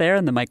Thrones out there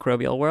in the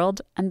microbial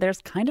world, and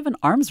there's kind of an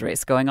arms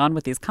race going on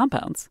with these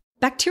compounds.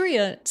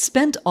 Bacteria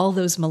spent all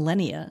those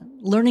millennia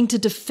learning to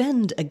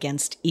defend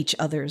against each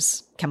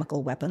other's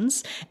chemical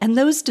weapons, and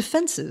those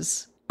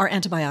defenses are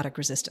antibiotic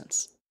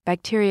resistance.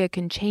 Bacteria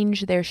can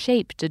change their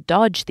shape to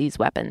dodge these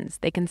weapons.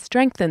 They can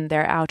strengthen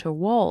their outer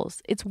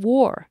walls. It's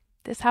war.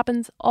 This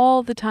happens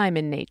all the time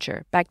in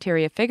nature.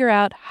 Bacteria figure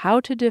out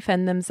how to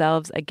defend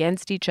themselves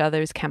against each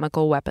other's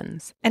chemical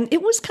weapons. And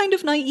it was kind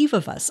of naive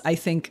of us, I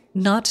think,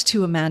 not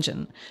to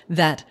imagine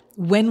that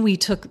when we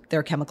took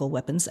their chemical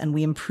weapons and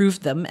we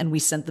improved them and we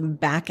sent them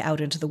back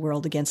out into the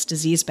world against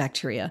disease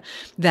bacteria,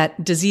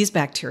 that disease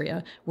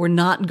bacteria were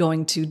not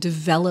going to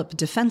develop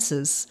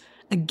defenses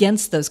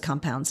against those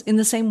compounds in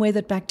the same way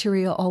that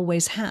bacteria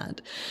always had.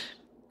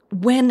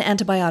 When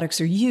antibiotics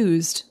are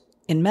used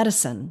in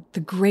medicine, the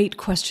great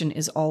question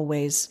is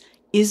always,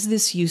 is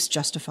this use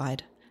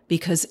justified?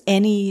 Because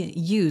any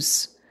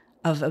use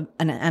of an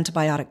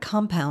antibiotic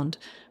compound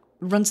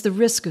runs the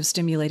risk of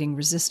stimulating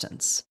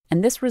resistance.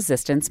 And this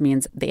resistance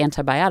means the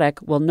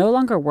antibiotic will no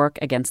longer work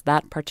against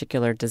that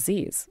particular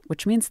disease,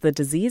 which means the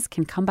disease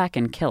can come back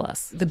and kill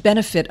us. The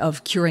benefit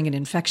of curing an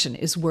infection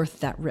is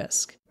worth that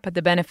risk. But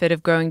the benefit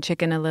of growing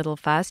chicken a little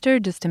faster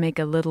just to make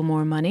a little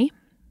more money?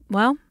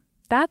 Well,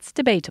 that's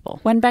debatable.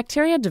 When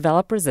bacteria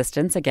develop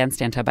resistance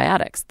against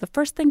antibiotics, the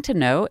first thing to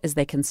know is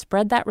they can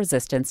spread that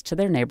resistance to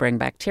their neighboring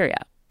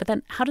bacteria. But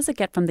then how does it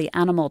get from the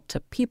animal to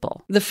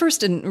people? The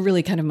first and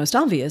really kind of most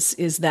obvious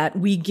is that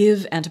we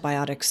give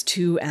antibiotics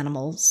to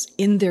animals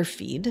in their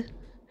feed,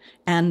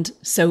 and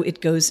so it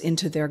goes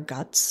into their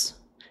guts,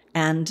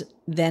 and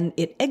then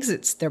it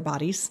exits their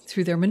bodies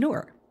through their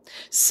manure.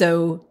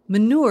 So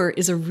manure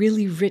is a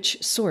really rich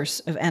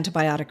source of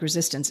antibiotic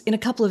resistance in a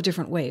couple of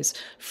different ways.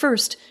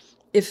 First,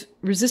 if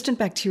resistant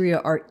bacteria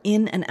are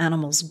in an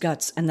animal's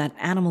guts and that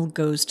animal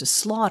goes to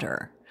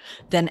slaughter,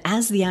 then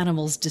as the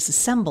animal's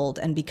disassembled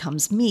and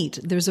becomes meat,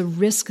 there's a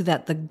risk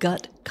that the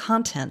gut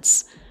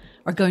contents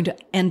are going to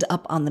end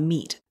up on the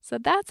meat. So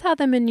that's how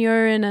the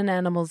manure in an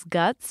animal's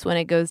guts, when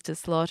it goes to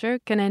slaughter,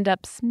 can end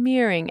up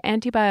smearing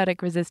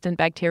antibiotic-resistant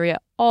bacteria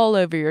all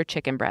over your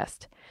chicken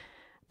breast.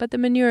 But the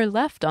manure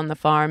left on the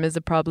farm is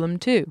a problem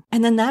too.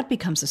 And then that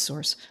becomes a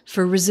source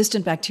for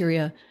resistant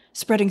bacteria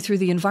spreading through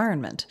the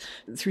environment,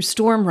 through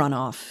storm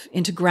runoff,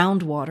 into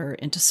groundwater,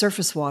 into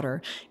surface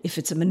water. If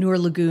it's a manure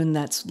lagoon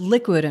that's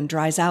liquid and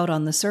dries out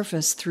on the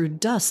surface, through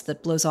dust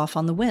that blows off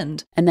on the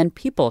wind. And then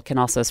people can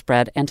also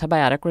spread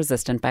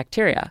antibiotic-resistant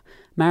bacteria.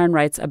 Maren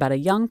writes about a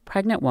young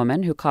pregnant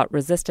woman who caught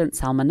resistant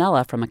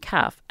salmonella from a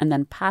calf and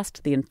then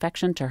passed the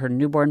infection to her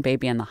newborn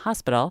baby in the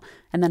hospital,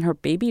 and then her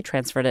baby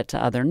transferred it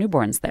to other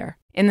newborns there.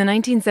 In the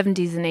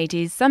 1970s and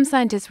 80s, some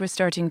scientists were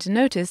starting to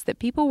notice that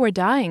people were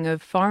dying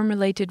of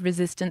farm-related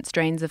resistant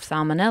strains of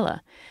Salmonella.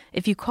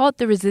 If you caught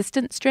the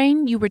resistant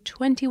strain, you were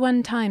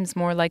 21 times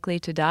more likely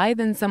to die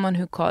than someone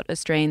who caught a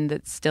strain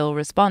that still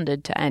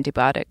responded to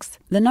antibiotics.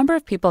 The number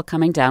of people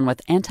coming down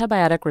with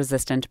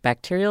antibiotic-resistant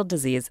bacterial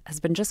disease has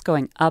been just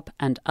going up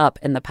and up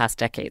in the past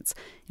decades.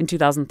 In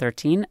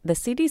 2013, the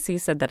CDC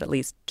said that at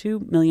least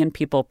 2 million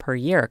people per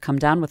year come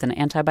down with an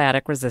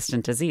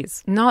antibiotic-resistant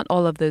disease. Not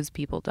all of those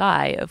people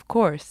die, of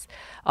course.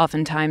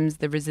 Oftentimes,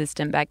 the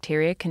resistant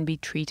bacteria can be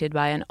treated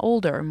by an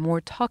older,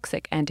 more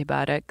toxic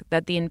antibiotic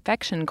that the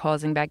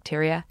infection-causing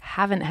bacteria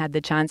haven't had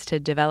the chance to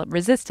develop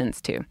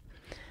resistance to.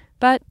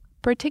 But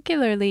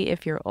particularly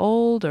if you're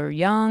old or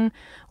young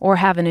or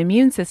have an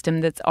immune system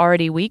that's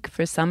already weak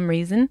for some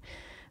reason,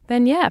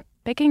 then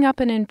picking up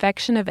an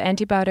infection of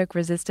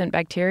antibiotic-resistant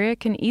bacteria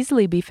can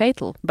easily be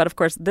fatal. But of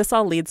course, this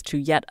all leads to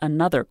yet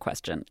another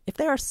question. If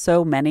there are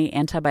so many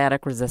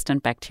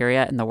antibiotic-resistant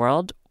bacteria in the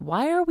world,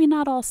 why are we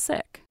not all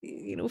sick?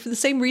 For the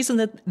same reason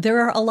that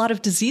there are a lot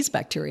of disease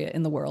bacteria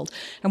in the world,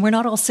 and we're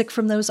not all sick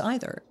from those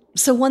either.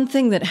 So one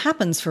thing that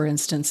happens, for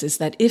instance, is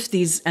that if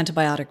these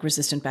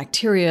antibiotic-resistant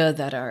bacteria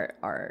that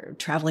are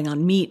traveling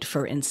on meat,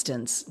 for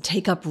instance,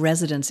 take up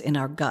residence in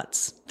our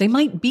guts, they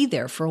might be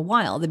there for a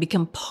while. They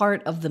become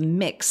part of the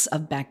mix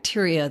of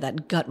bacteria,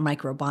 that gut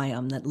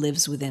microbiome that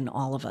lives within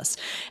all of us.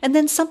 And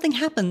then something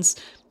happens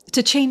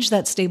to change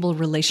that stable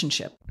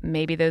relationship.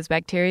 Maybe those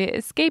bacteria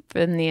escape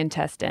from the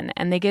intestine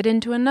and they get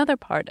into another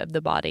part of the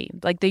body,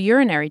 like the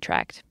urinary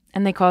tract,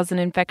 and they cause an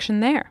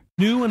infection there.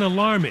 New and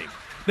alarming.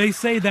 They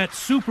say that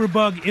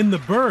superbug in the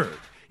bird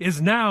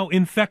is now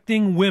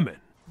infecting women.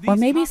 Or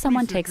maybe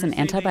someone takes an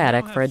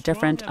antibiotic for a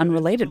different,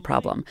 unrelated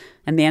problem,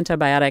 and the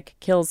antibiotic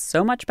kills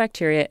so much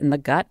bacteria in the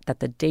gut that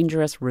the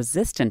dangerous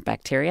resistant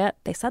bacteria,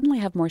 they suddenly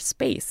have more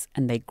space,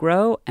 and they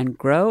grow, and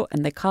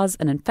they cause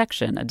an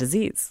infection, a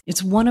disease.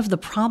 It's one of the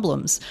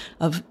problems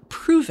of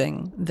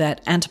proving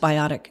that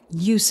antibiotic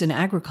use in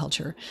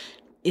agriculture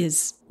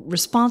is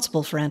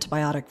responsible for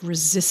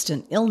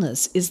antibiotic-resistant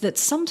illness, is that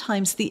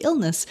sometimes the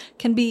illness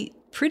can be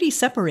pretty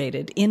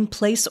separated in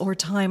place or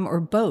time or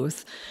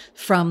both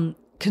from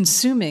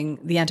consuming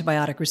the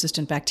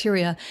antibiotic-resistant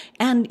bacteria,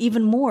 and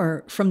even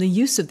more from the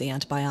use of the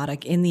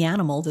antibiotic in the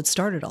animal that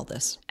started all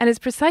this. And it's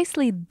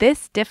precisely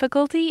this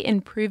difficulty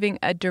in proving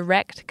a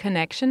direct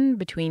connection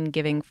between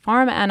giving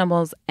farm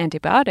animals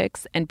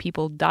antibiotics and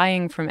people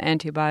dying from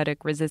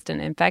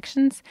antibiotic-resistant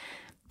infections.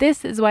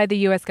 This is why the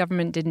U.S.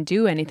 government didn't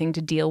do anything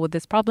to deal with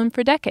this problem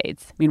for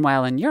decades.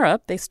 Meanwhile, in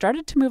Europe, they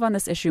started to move on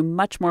this issue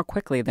much more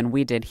quickly than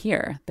we did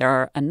here. There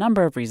are a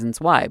number of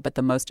reasons why, but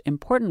the most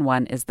important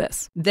one is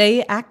this.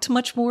 They act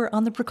much more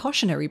on the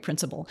precautionary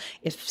principle.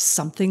 If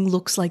something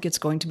looks like it's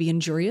going to be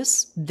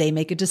injurious, they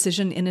make a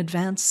decision in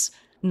advance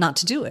not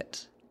to do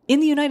it. In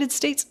the United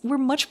States, we're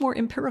much more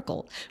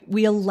empirical.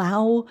 We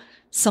allow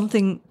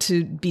something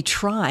to be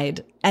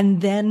tried,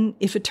 and then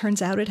if it turns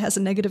out it has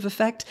a negative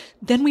effect,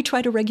 then we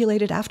try to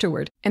regulate it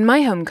afterward. In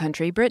my home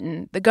country,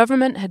 Britain, the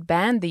government had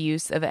banned the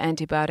use of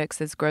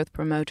antibiotics as growth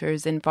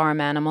promoters in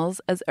farm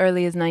animals as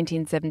early as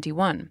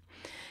 1971.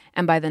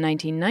 And by the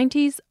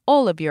 1990s,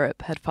 all of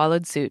Europe had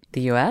followed suit.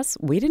 The U.S.,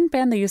 we didn't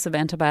ban the use of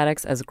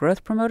antibiotics as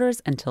growth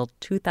promoters until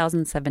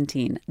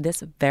 2017,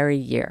 this very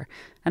year.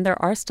 And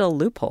there are still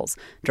loopholes.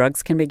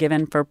 Drugs can be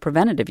given for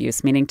preventative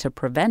use, meaning to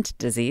prevent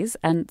disease,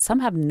 and some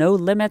have no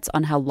limits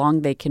on how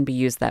long they can be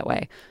used that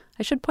way.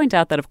 I should point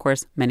out that, of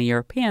course, many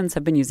Europeans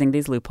have been using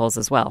these loopholes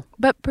as well.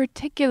 But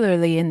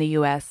particularly in the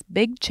U.S.,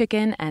 Big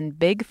Chicken and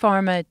Big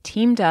Pharma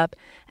teamed up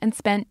and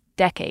spent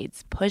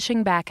decades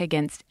pushing back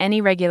against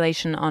any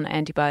regulation on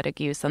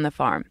antibiotic use on the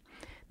farm.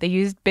 They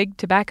used Big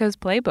Tobacco's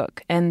playbook,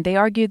 and they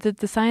argued that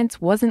the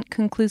science wasn't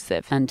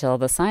conclusive. Until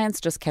the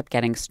science just kept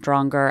getting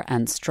stronger,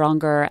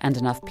 and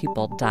enough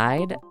people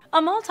died.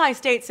 A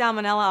multi-state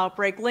salmonella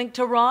outbreak linked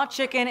to raw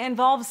chicken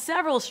involves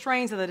several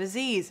strains of the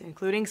disease,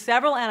 including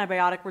several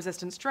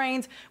antibiotic-resistant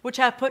strains, which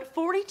have put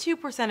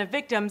 42% of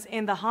victims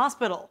in the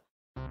hospital.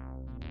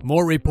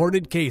 More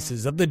reported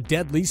cases of the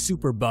deadly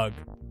superbug.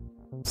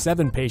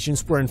 7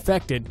 patients were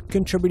infected,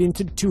 contributing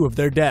to 2 of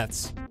their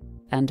deaths.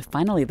 And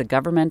finally, the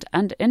government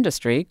and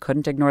industry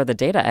couldn't ignore the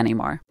data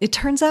anymore. It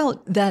turns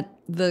out that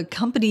the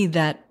company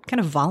that kind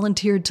of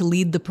volunteered to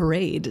lead the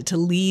parade, to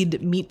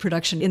lead meat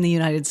production in the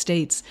United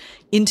States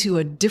into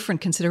a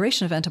different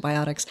consideration of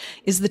antibiotics,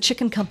 is the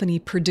chicken company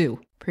Purdue.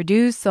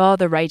 Purdue saw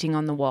the writing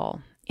on the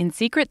wall. In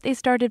secret, they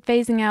started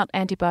phasing out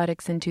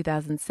antibiotics in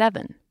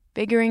 2007,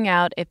 figuring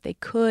out if they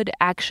could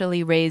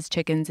actually raise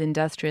chickens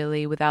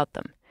industrially without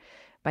them.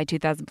 By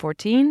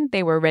 2014,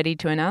 they were ready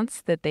to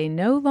announce that they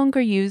no longer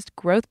used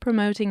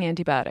growth-promoting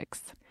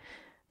antibiotics.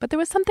 But there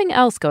was something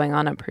else going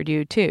on at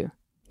Purdue, too.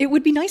 It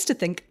would be nice to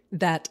think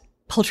that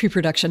poultry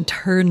production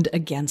turned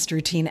against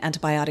routine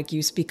antibiotic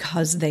use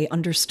because they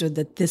understood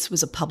that this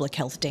was a public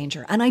health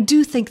danger. And I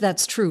do think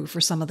that's true for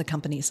some of the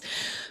companies.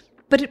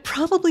 But it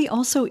probably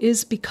also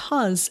is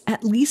because,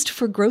 at least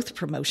for growth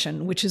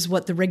promotion, which is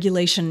what the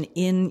regulation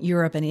in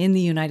Europe and in the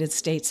United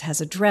States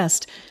has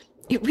addressed,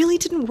 it really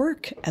didn't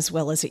work as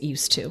well as it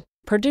used to.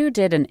 Purdue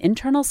did an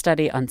internal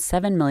study on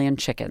 7 million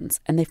chickens,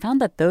 and they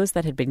found that those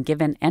that had been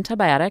given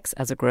antibiotics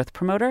as a growth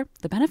promoter,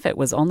 the benefit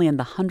was only in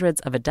the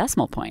hundreds of a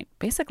decimal point,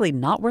 basically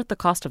not worth the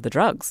cost of the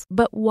drugs.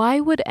 But why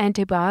would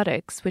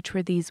antibiotics, which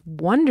were these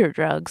wonder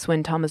drugs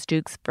when Thomas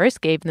Jukes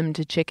first gave them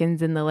to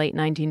chickens in the late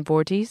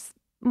 1940s,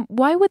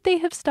 why would they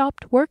have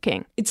stopped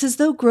working? It's as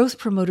though growth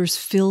promoters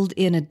filled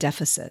in a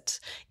deficit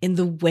in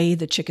the way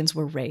the chickens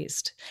were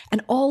raised.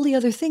 And all the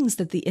other things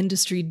that the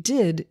industry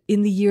did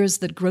in the years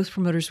that growth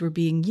promoters were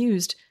being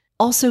used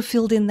also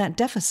filled in that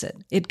deficit.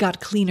 It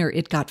got cleaner,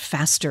 it got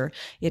faster,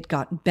 it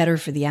got better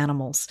for the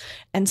animals.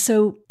 And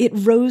so it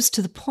rose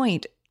to the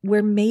point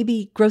where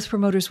maybe growth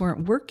promoters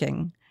weren't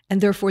working,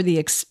 and therefore the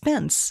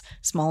expense,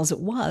 small as it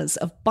was,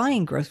 of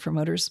buying growth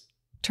promoters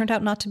turned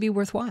out not to be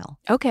worthwhile.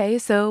 Okay,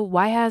 so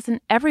why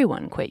hasn't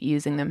everyone quit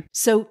using them?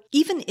 So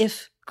even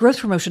if growth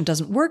promotion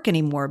doesn't work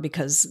anymore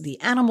because the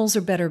animals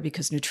are better,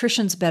 because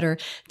nutrition's better,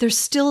 there's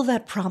still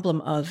that problem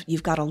of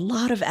you've got a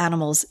lot of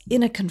animals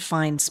in a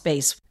confined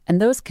space. And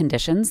those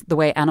conditions, the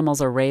way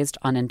animals are raised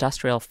on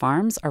industrial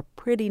farms, are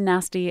pretty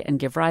nasty and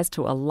give rise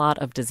to a lot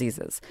of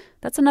diseases.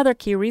 That's another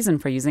key reason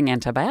for using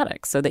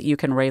antibiotics, so that you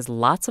can raise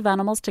lots of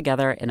animals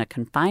together in a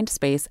confined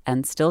space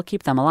and still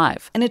keep them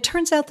alive. And it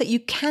turns out that you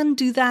can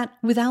do that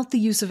without the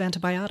use of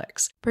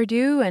antibiotics.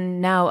 Purdue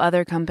and now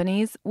other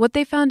companies, what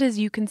they found is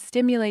you can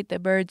stimulate the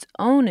bird's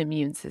own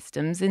immune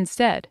systems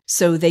instead.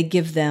 So they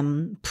give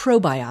them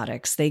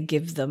probiotics, they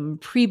give them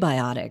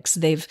prebiotics,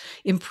 they've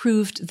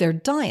improved their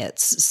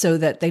diets so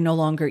that they no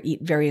longer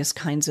eat various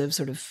kinds of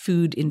sort of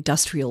food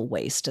industrial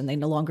waste, and they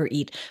no longer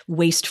eat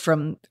waste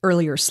from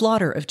earlier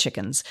slaughter of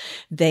chickens.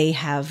 They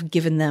have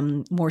given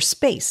them more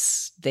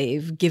space.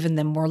 They've given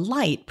them more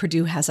light.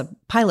 Purdue has a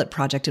pilot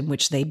project in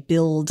which they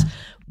build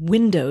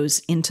windows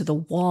into the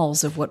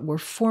walls of what were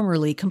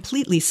formerly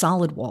completely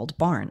solid-walled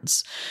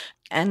barns.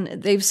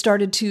 And they've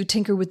started to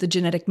tinker with the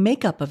genetic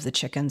makeup of the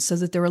chickens so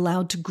that they're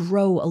allowed to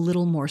grow a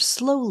little more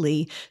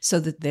slowly, so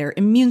that their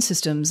immune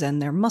systems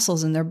and their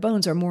muscles and their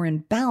bones are more in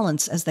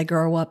balance as they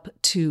grow up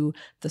to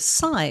the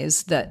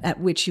size at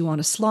which you want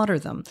to slaughter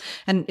them.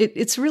 And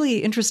it's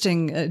really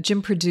interesting.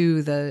 Jim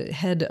Purdue, the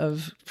head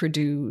of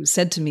Purdue,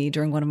 said to me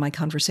during one of my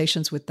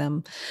conversations with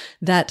them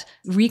that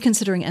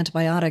reconsidering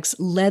antibiotics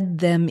led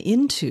them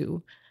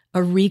into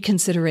a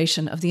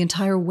reconsideration of the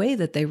entire way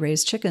that they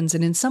raise chickens.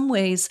 And in some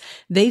ways,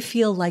 they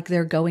feel like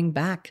they're going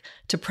back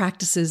to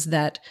practices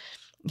that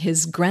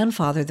his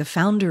grandfather, the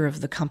founder of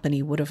the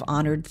company, would have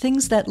honored,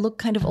 things that look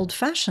kind of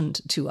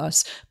old-fashioned to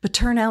us, but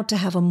turn out to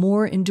have a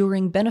more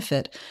enduring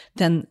benefit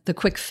than the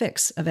quick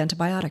fix of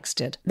antibiotics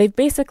did. They've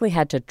basically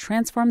had to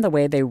transform the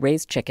way they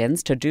raise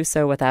chickens to do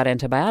so without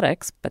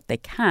antibiotics, but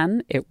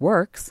it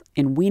works.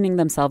 In weaning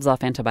themselves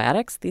off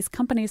antibiotics, these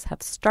companies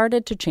have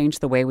started to change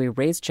the way we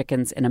raise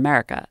chickens in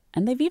America,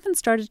 and they've even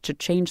started to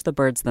change the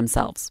birds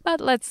themselves.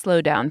 But let's slow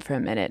down for a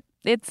minute.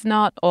 It's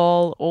not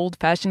all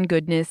old-fashioned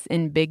goodness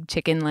in big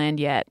chicken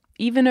land yet,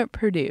 even at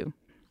Purdue.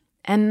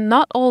 And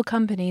not all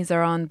companies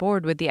are on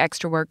board with the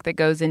extra work that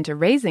goes into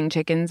raising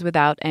chickens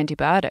without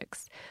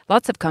antibiotics.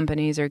 Lots of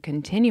companies are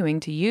continuing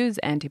to use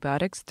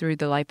antibiotics through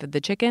the life of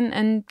the chicken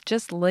and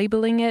just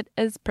labeling it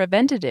as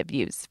preventative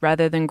use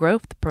rather than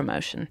growth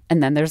promotion.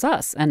 And then there's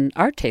us and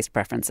our taste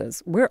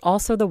preferences. We're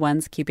also the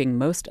ones keeping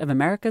most of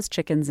America's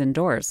chickens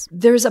indoors.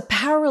 There's a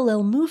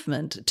parallel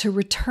movement to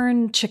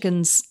return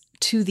chickens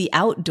to the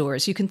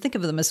outdoors. You can think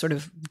of them as sort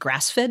of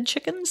grass-fed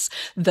chickens,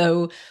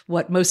 though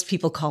what most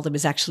people call them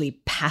is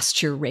actually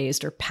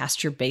pasture-raised or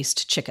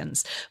pasture-based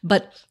chickens.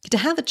 But to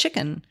have a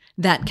chicken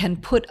that can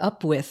put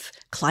up with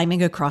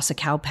climbing across a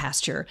cow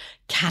pasture,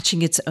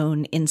 catching its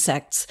own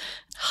insects,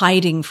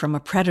 hiding from a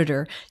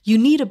predator, you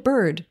need a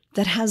bird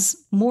that has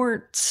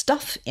more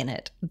stuff in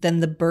it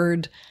than the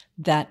bird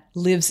that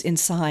lives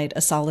inside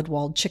a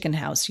solid-walled chicken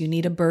house. You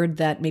need a bird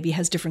that maybe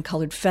has different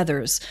colored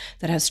feathers,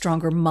 that has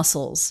stronger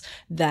muscles,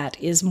 that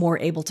is more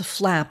able to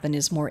flap and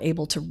is more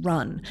able to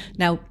run.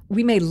 Now,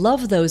 we may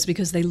love those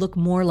because they look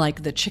more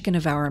like the chicken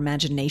of our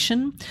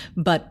imagination,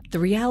 but the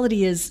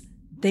reality is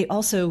they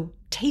also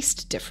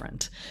taste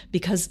different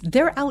because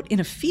they're out in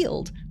a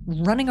field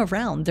running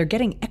around. They're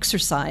getting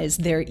exercise.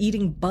 They're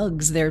eating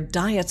bugs. Their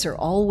diets are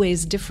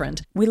always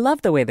different. We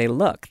love the way they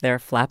look. They're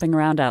flapping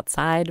around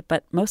outside,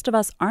 but most of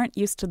us aren't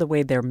used to the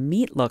way their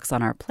meat looks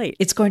on our plate.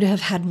 It's going to have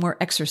had more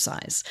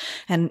exercise.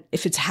 And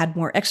if it's had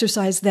more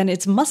exercise, then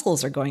its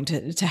muscles are going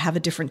to have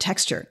a different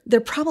texture. They're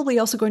probably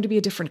also going to be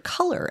a different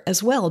color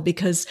as well,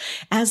 because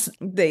as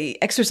they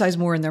exercise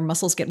more and their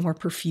muscles get more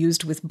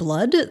perfused with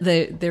blood,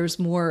 there's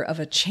more of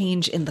a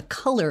change in the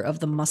color of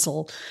the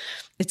muscle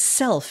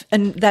itself.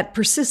 And that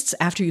persists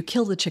after you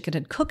kill the chicken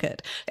and cook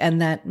it. And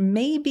that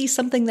may be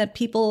something that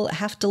people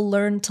have to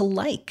learn to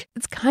like.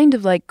 It's kind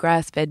of like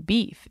grass-fed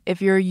beef.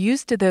 If you're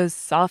used to those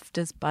soft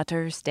as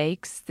butter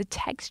steaks, the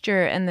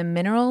texture and the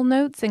mineral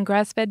notes in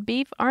grass-fed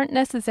beef aren't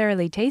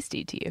necessarily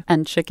tasty to you.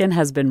 And chicken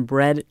has been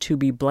bred to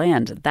be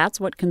bland. That's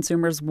what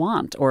consumers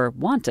want, or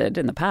wanted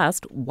in the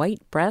past,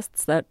 white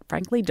breasts that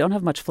frankly don't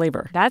have much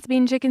flavor. That's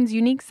been chicken's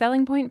unique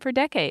selling point for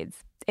decades.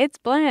 It's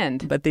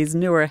bland. But these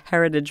newer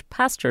heritage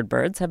pastured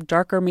birds have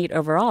darker meat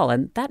overall,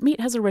 and that meat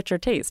has a richer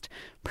taste.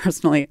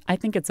 Personally, I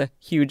think it's a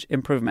huge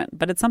improvement,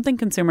 but it's something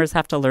consumers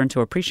have to learn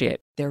to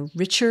appreciate. They're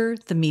richer,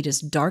 the meat is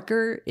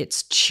darker,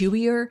 it's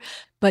chewier,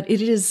 but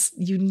it is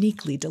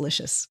uniquely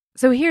delicious.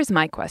 So here's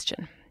my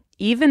question.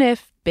 Even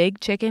if Big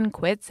Chicken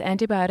quits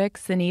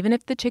antibiotics, and even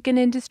if the chicken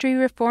industry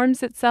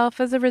reforms itself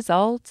as a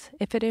result,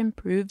 if it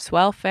improves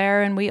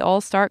welfare and we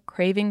all start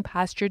craving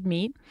pastured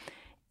meat,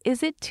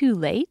 is it too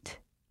late?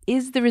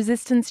 Is the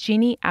resistance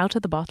genie out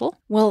of the bottle?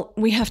 Well,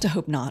 we have to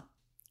hope not.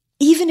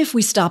 Even if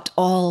we stopped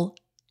all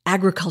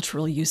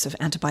agricultural use of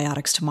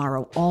antibiotics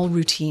tomorrow, all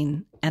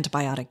routine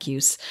antibiotic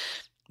use,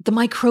 the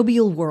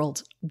microbial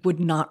world would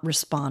not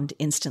respond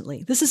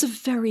instantly. This is a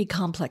very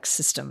complex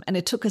system, and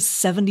it took us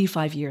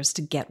 75 years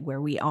to get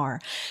where we are.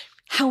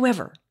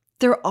 However,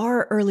 there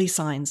are early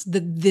signs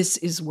that this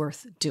is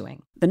worth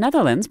doing. The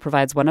Netherlands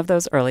provides one of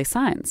those early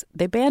signs.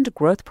 They banned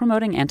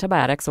growth-promoting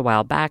antibiotics a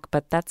while back,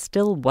 but that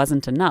still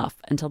wasn't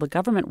enough until the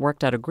government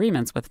worked out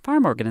agreements with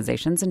farm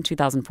organizations in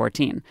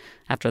 2014.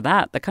 After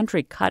that, the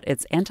country cut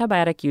its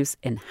antibiotic use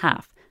in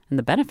half, and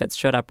the benefits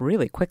showed up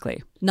really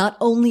quickly. Not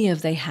only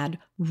have they had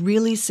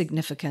really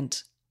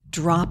significant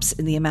drops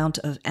in the amount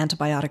of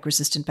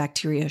antibiotic-resistant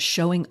bacteria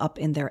showing up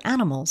in their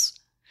animals,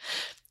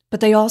 but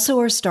they also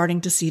are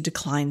starting to see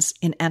declines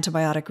in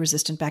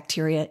antibiotic-resistant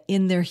bacteria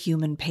in their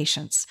human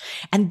patients.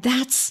 And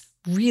that's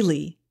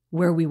really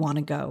where we want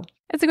to go.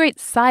 It's a great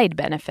side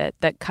benefit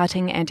that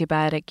cutting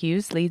antibiotic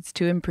use leads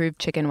to improved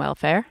chicken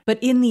welfare. But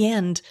in the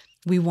end,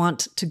 we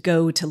want to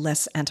go to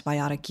less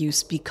antibiotic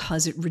use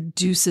because it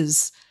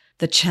reduces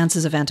the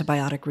chances of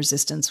antibiotic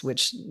resistance,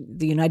 which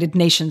the United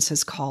Nations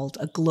has called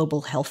a global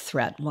health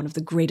threat, one of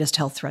the greatest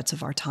health threats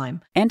of our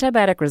time.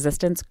 Antibiotic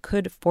resistance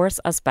could force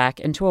us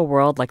back into a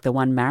world like the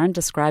one Maren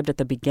described at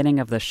the beginning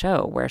of the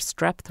show, where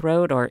strep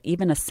throat or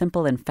even a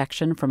simple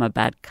infection from a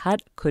bad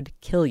cut could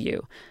kill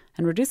you.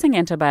 And reducing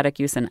antibiotic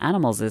use in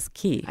animals is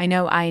key. I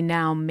know I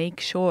now make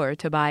sure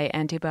to buy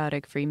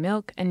antibiotic-free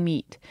milk and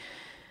meat.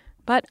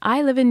 But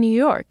I live in New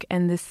York,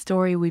 and this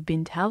story we've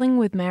been telling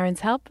with Maren's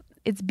help,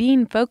 it's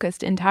being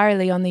focused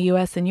entirely on the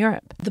U.S. and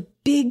Europe. The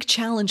big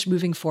challenge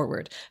moving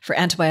forward for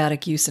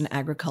antibiotic use in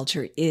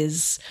agriculture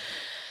is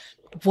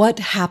what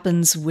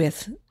happens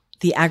with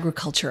the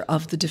agriculture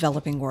of the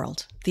developing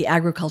world, the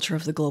agriculture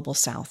of the global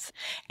south.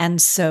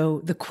 And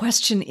so the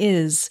question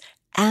is,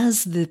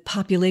 as the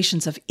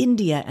populations of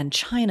India and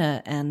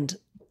China and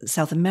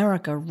South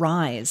America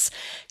rise,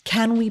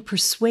 can we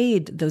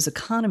persuade those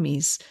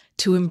economies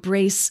to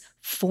embrace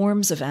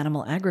forms of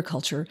animal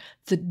agriculture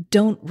that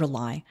don't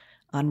rely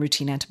on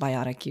routine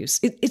antibiotic use?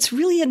 It's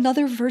really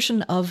another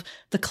version of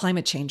the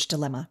climate change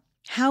dilemma.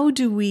 How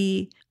do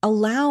we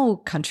allow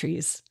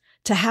countries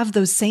to have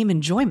those same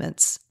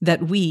enjoyments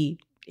that we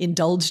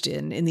indulged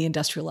in the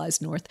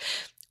industrialized North,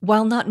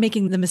 while not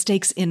making the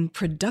mistakes in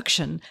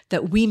production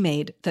that we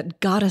made that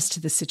got us to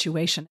this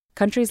situation?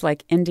 Countries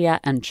like India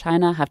and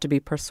China have to be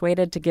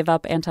persuaded to give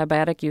up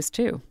antibiotic use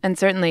too. And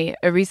certainly,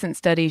 a recent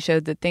study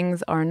showed that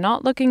things are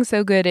not looking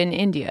so good in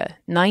India.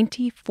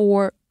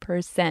 94%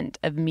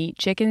 of meat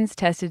chickens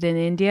tested in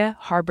India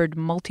harbored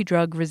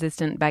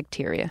multi-drug-resistant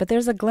bacteria. But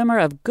there's a glimmer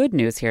of good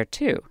news here,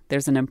 too.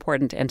 There's an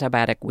important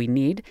antibiotic we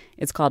need.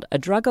 It's called a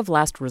drug of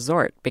last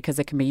resort because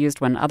it can be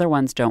used when other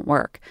ones don't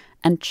work.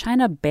 And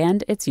China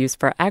banned its use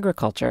for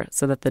agriculture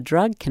so that the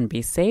drug can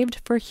be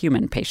saved for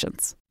human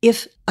patients.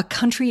 If a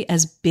country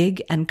as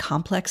big and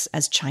complex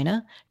as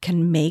China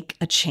can make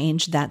a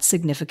change that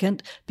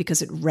significant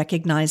because it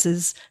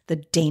recognizes the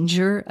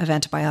danger of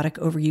antibiotic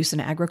overuse in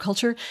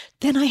agriculture,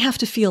 then I have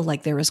to feel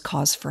like there is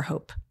cause for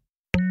hope.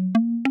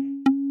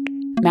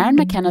 Maren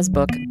McKenna's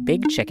book,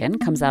 Big Chicken,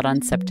 comes out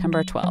on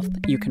September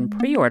 12th. You can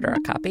pre-order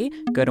a copy,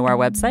 go to our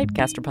website,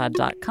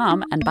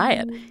 gastropod.com, and buy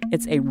it.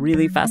 It's a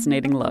really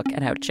fascinating look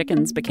at how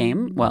chickens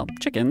became, well,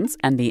 chickens,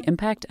 and the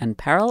impact and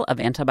peril of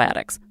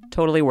antibiotics.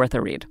 Totally worth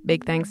a read.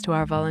 Big thanks to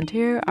our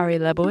volunteer, Ari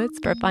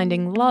Lebowitz, for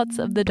finding lots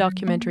of the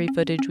documentary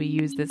footage we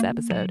used this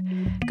episode.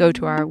 Go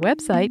to our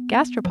website,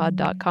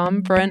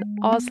 gastropod.com, for an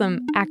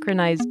awesome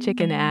acronized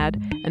chicken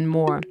ad and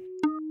more.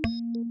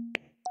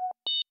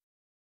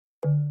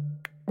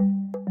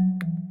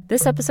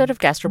 This episode of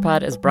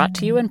Gastropod is brought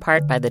to you in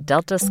part by the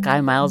Delta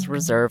SkyMiles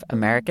Reserve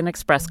American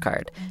Express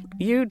card.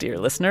 You, dear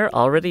listener,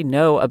 already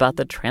know about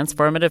the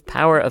transformative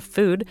power of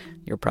food.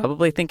 You're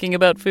probably thinking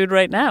about food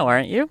right now,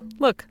 aren't you?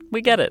 Look,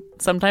 we get it.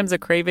 Sometimes a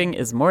craving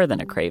is more than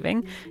a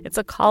craving. It's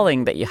a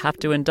calling that you have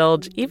to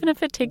indulge, even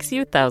if it takes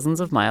you thousands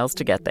of miles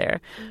to get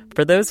there.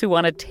 For those who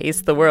want to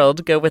taste the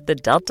world, go with the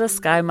Delta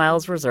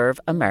SkyMiles Reserve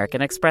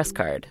American Express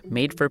card,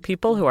 made for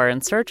people who are in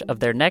search of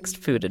their next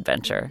food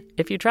adventure.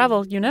 If you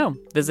travel, you know.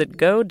 Visit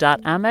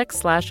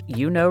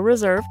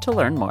go.amex/reserve to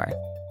learn more.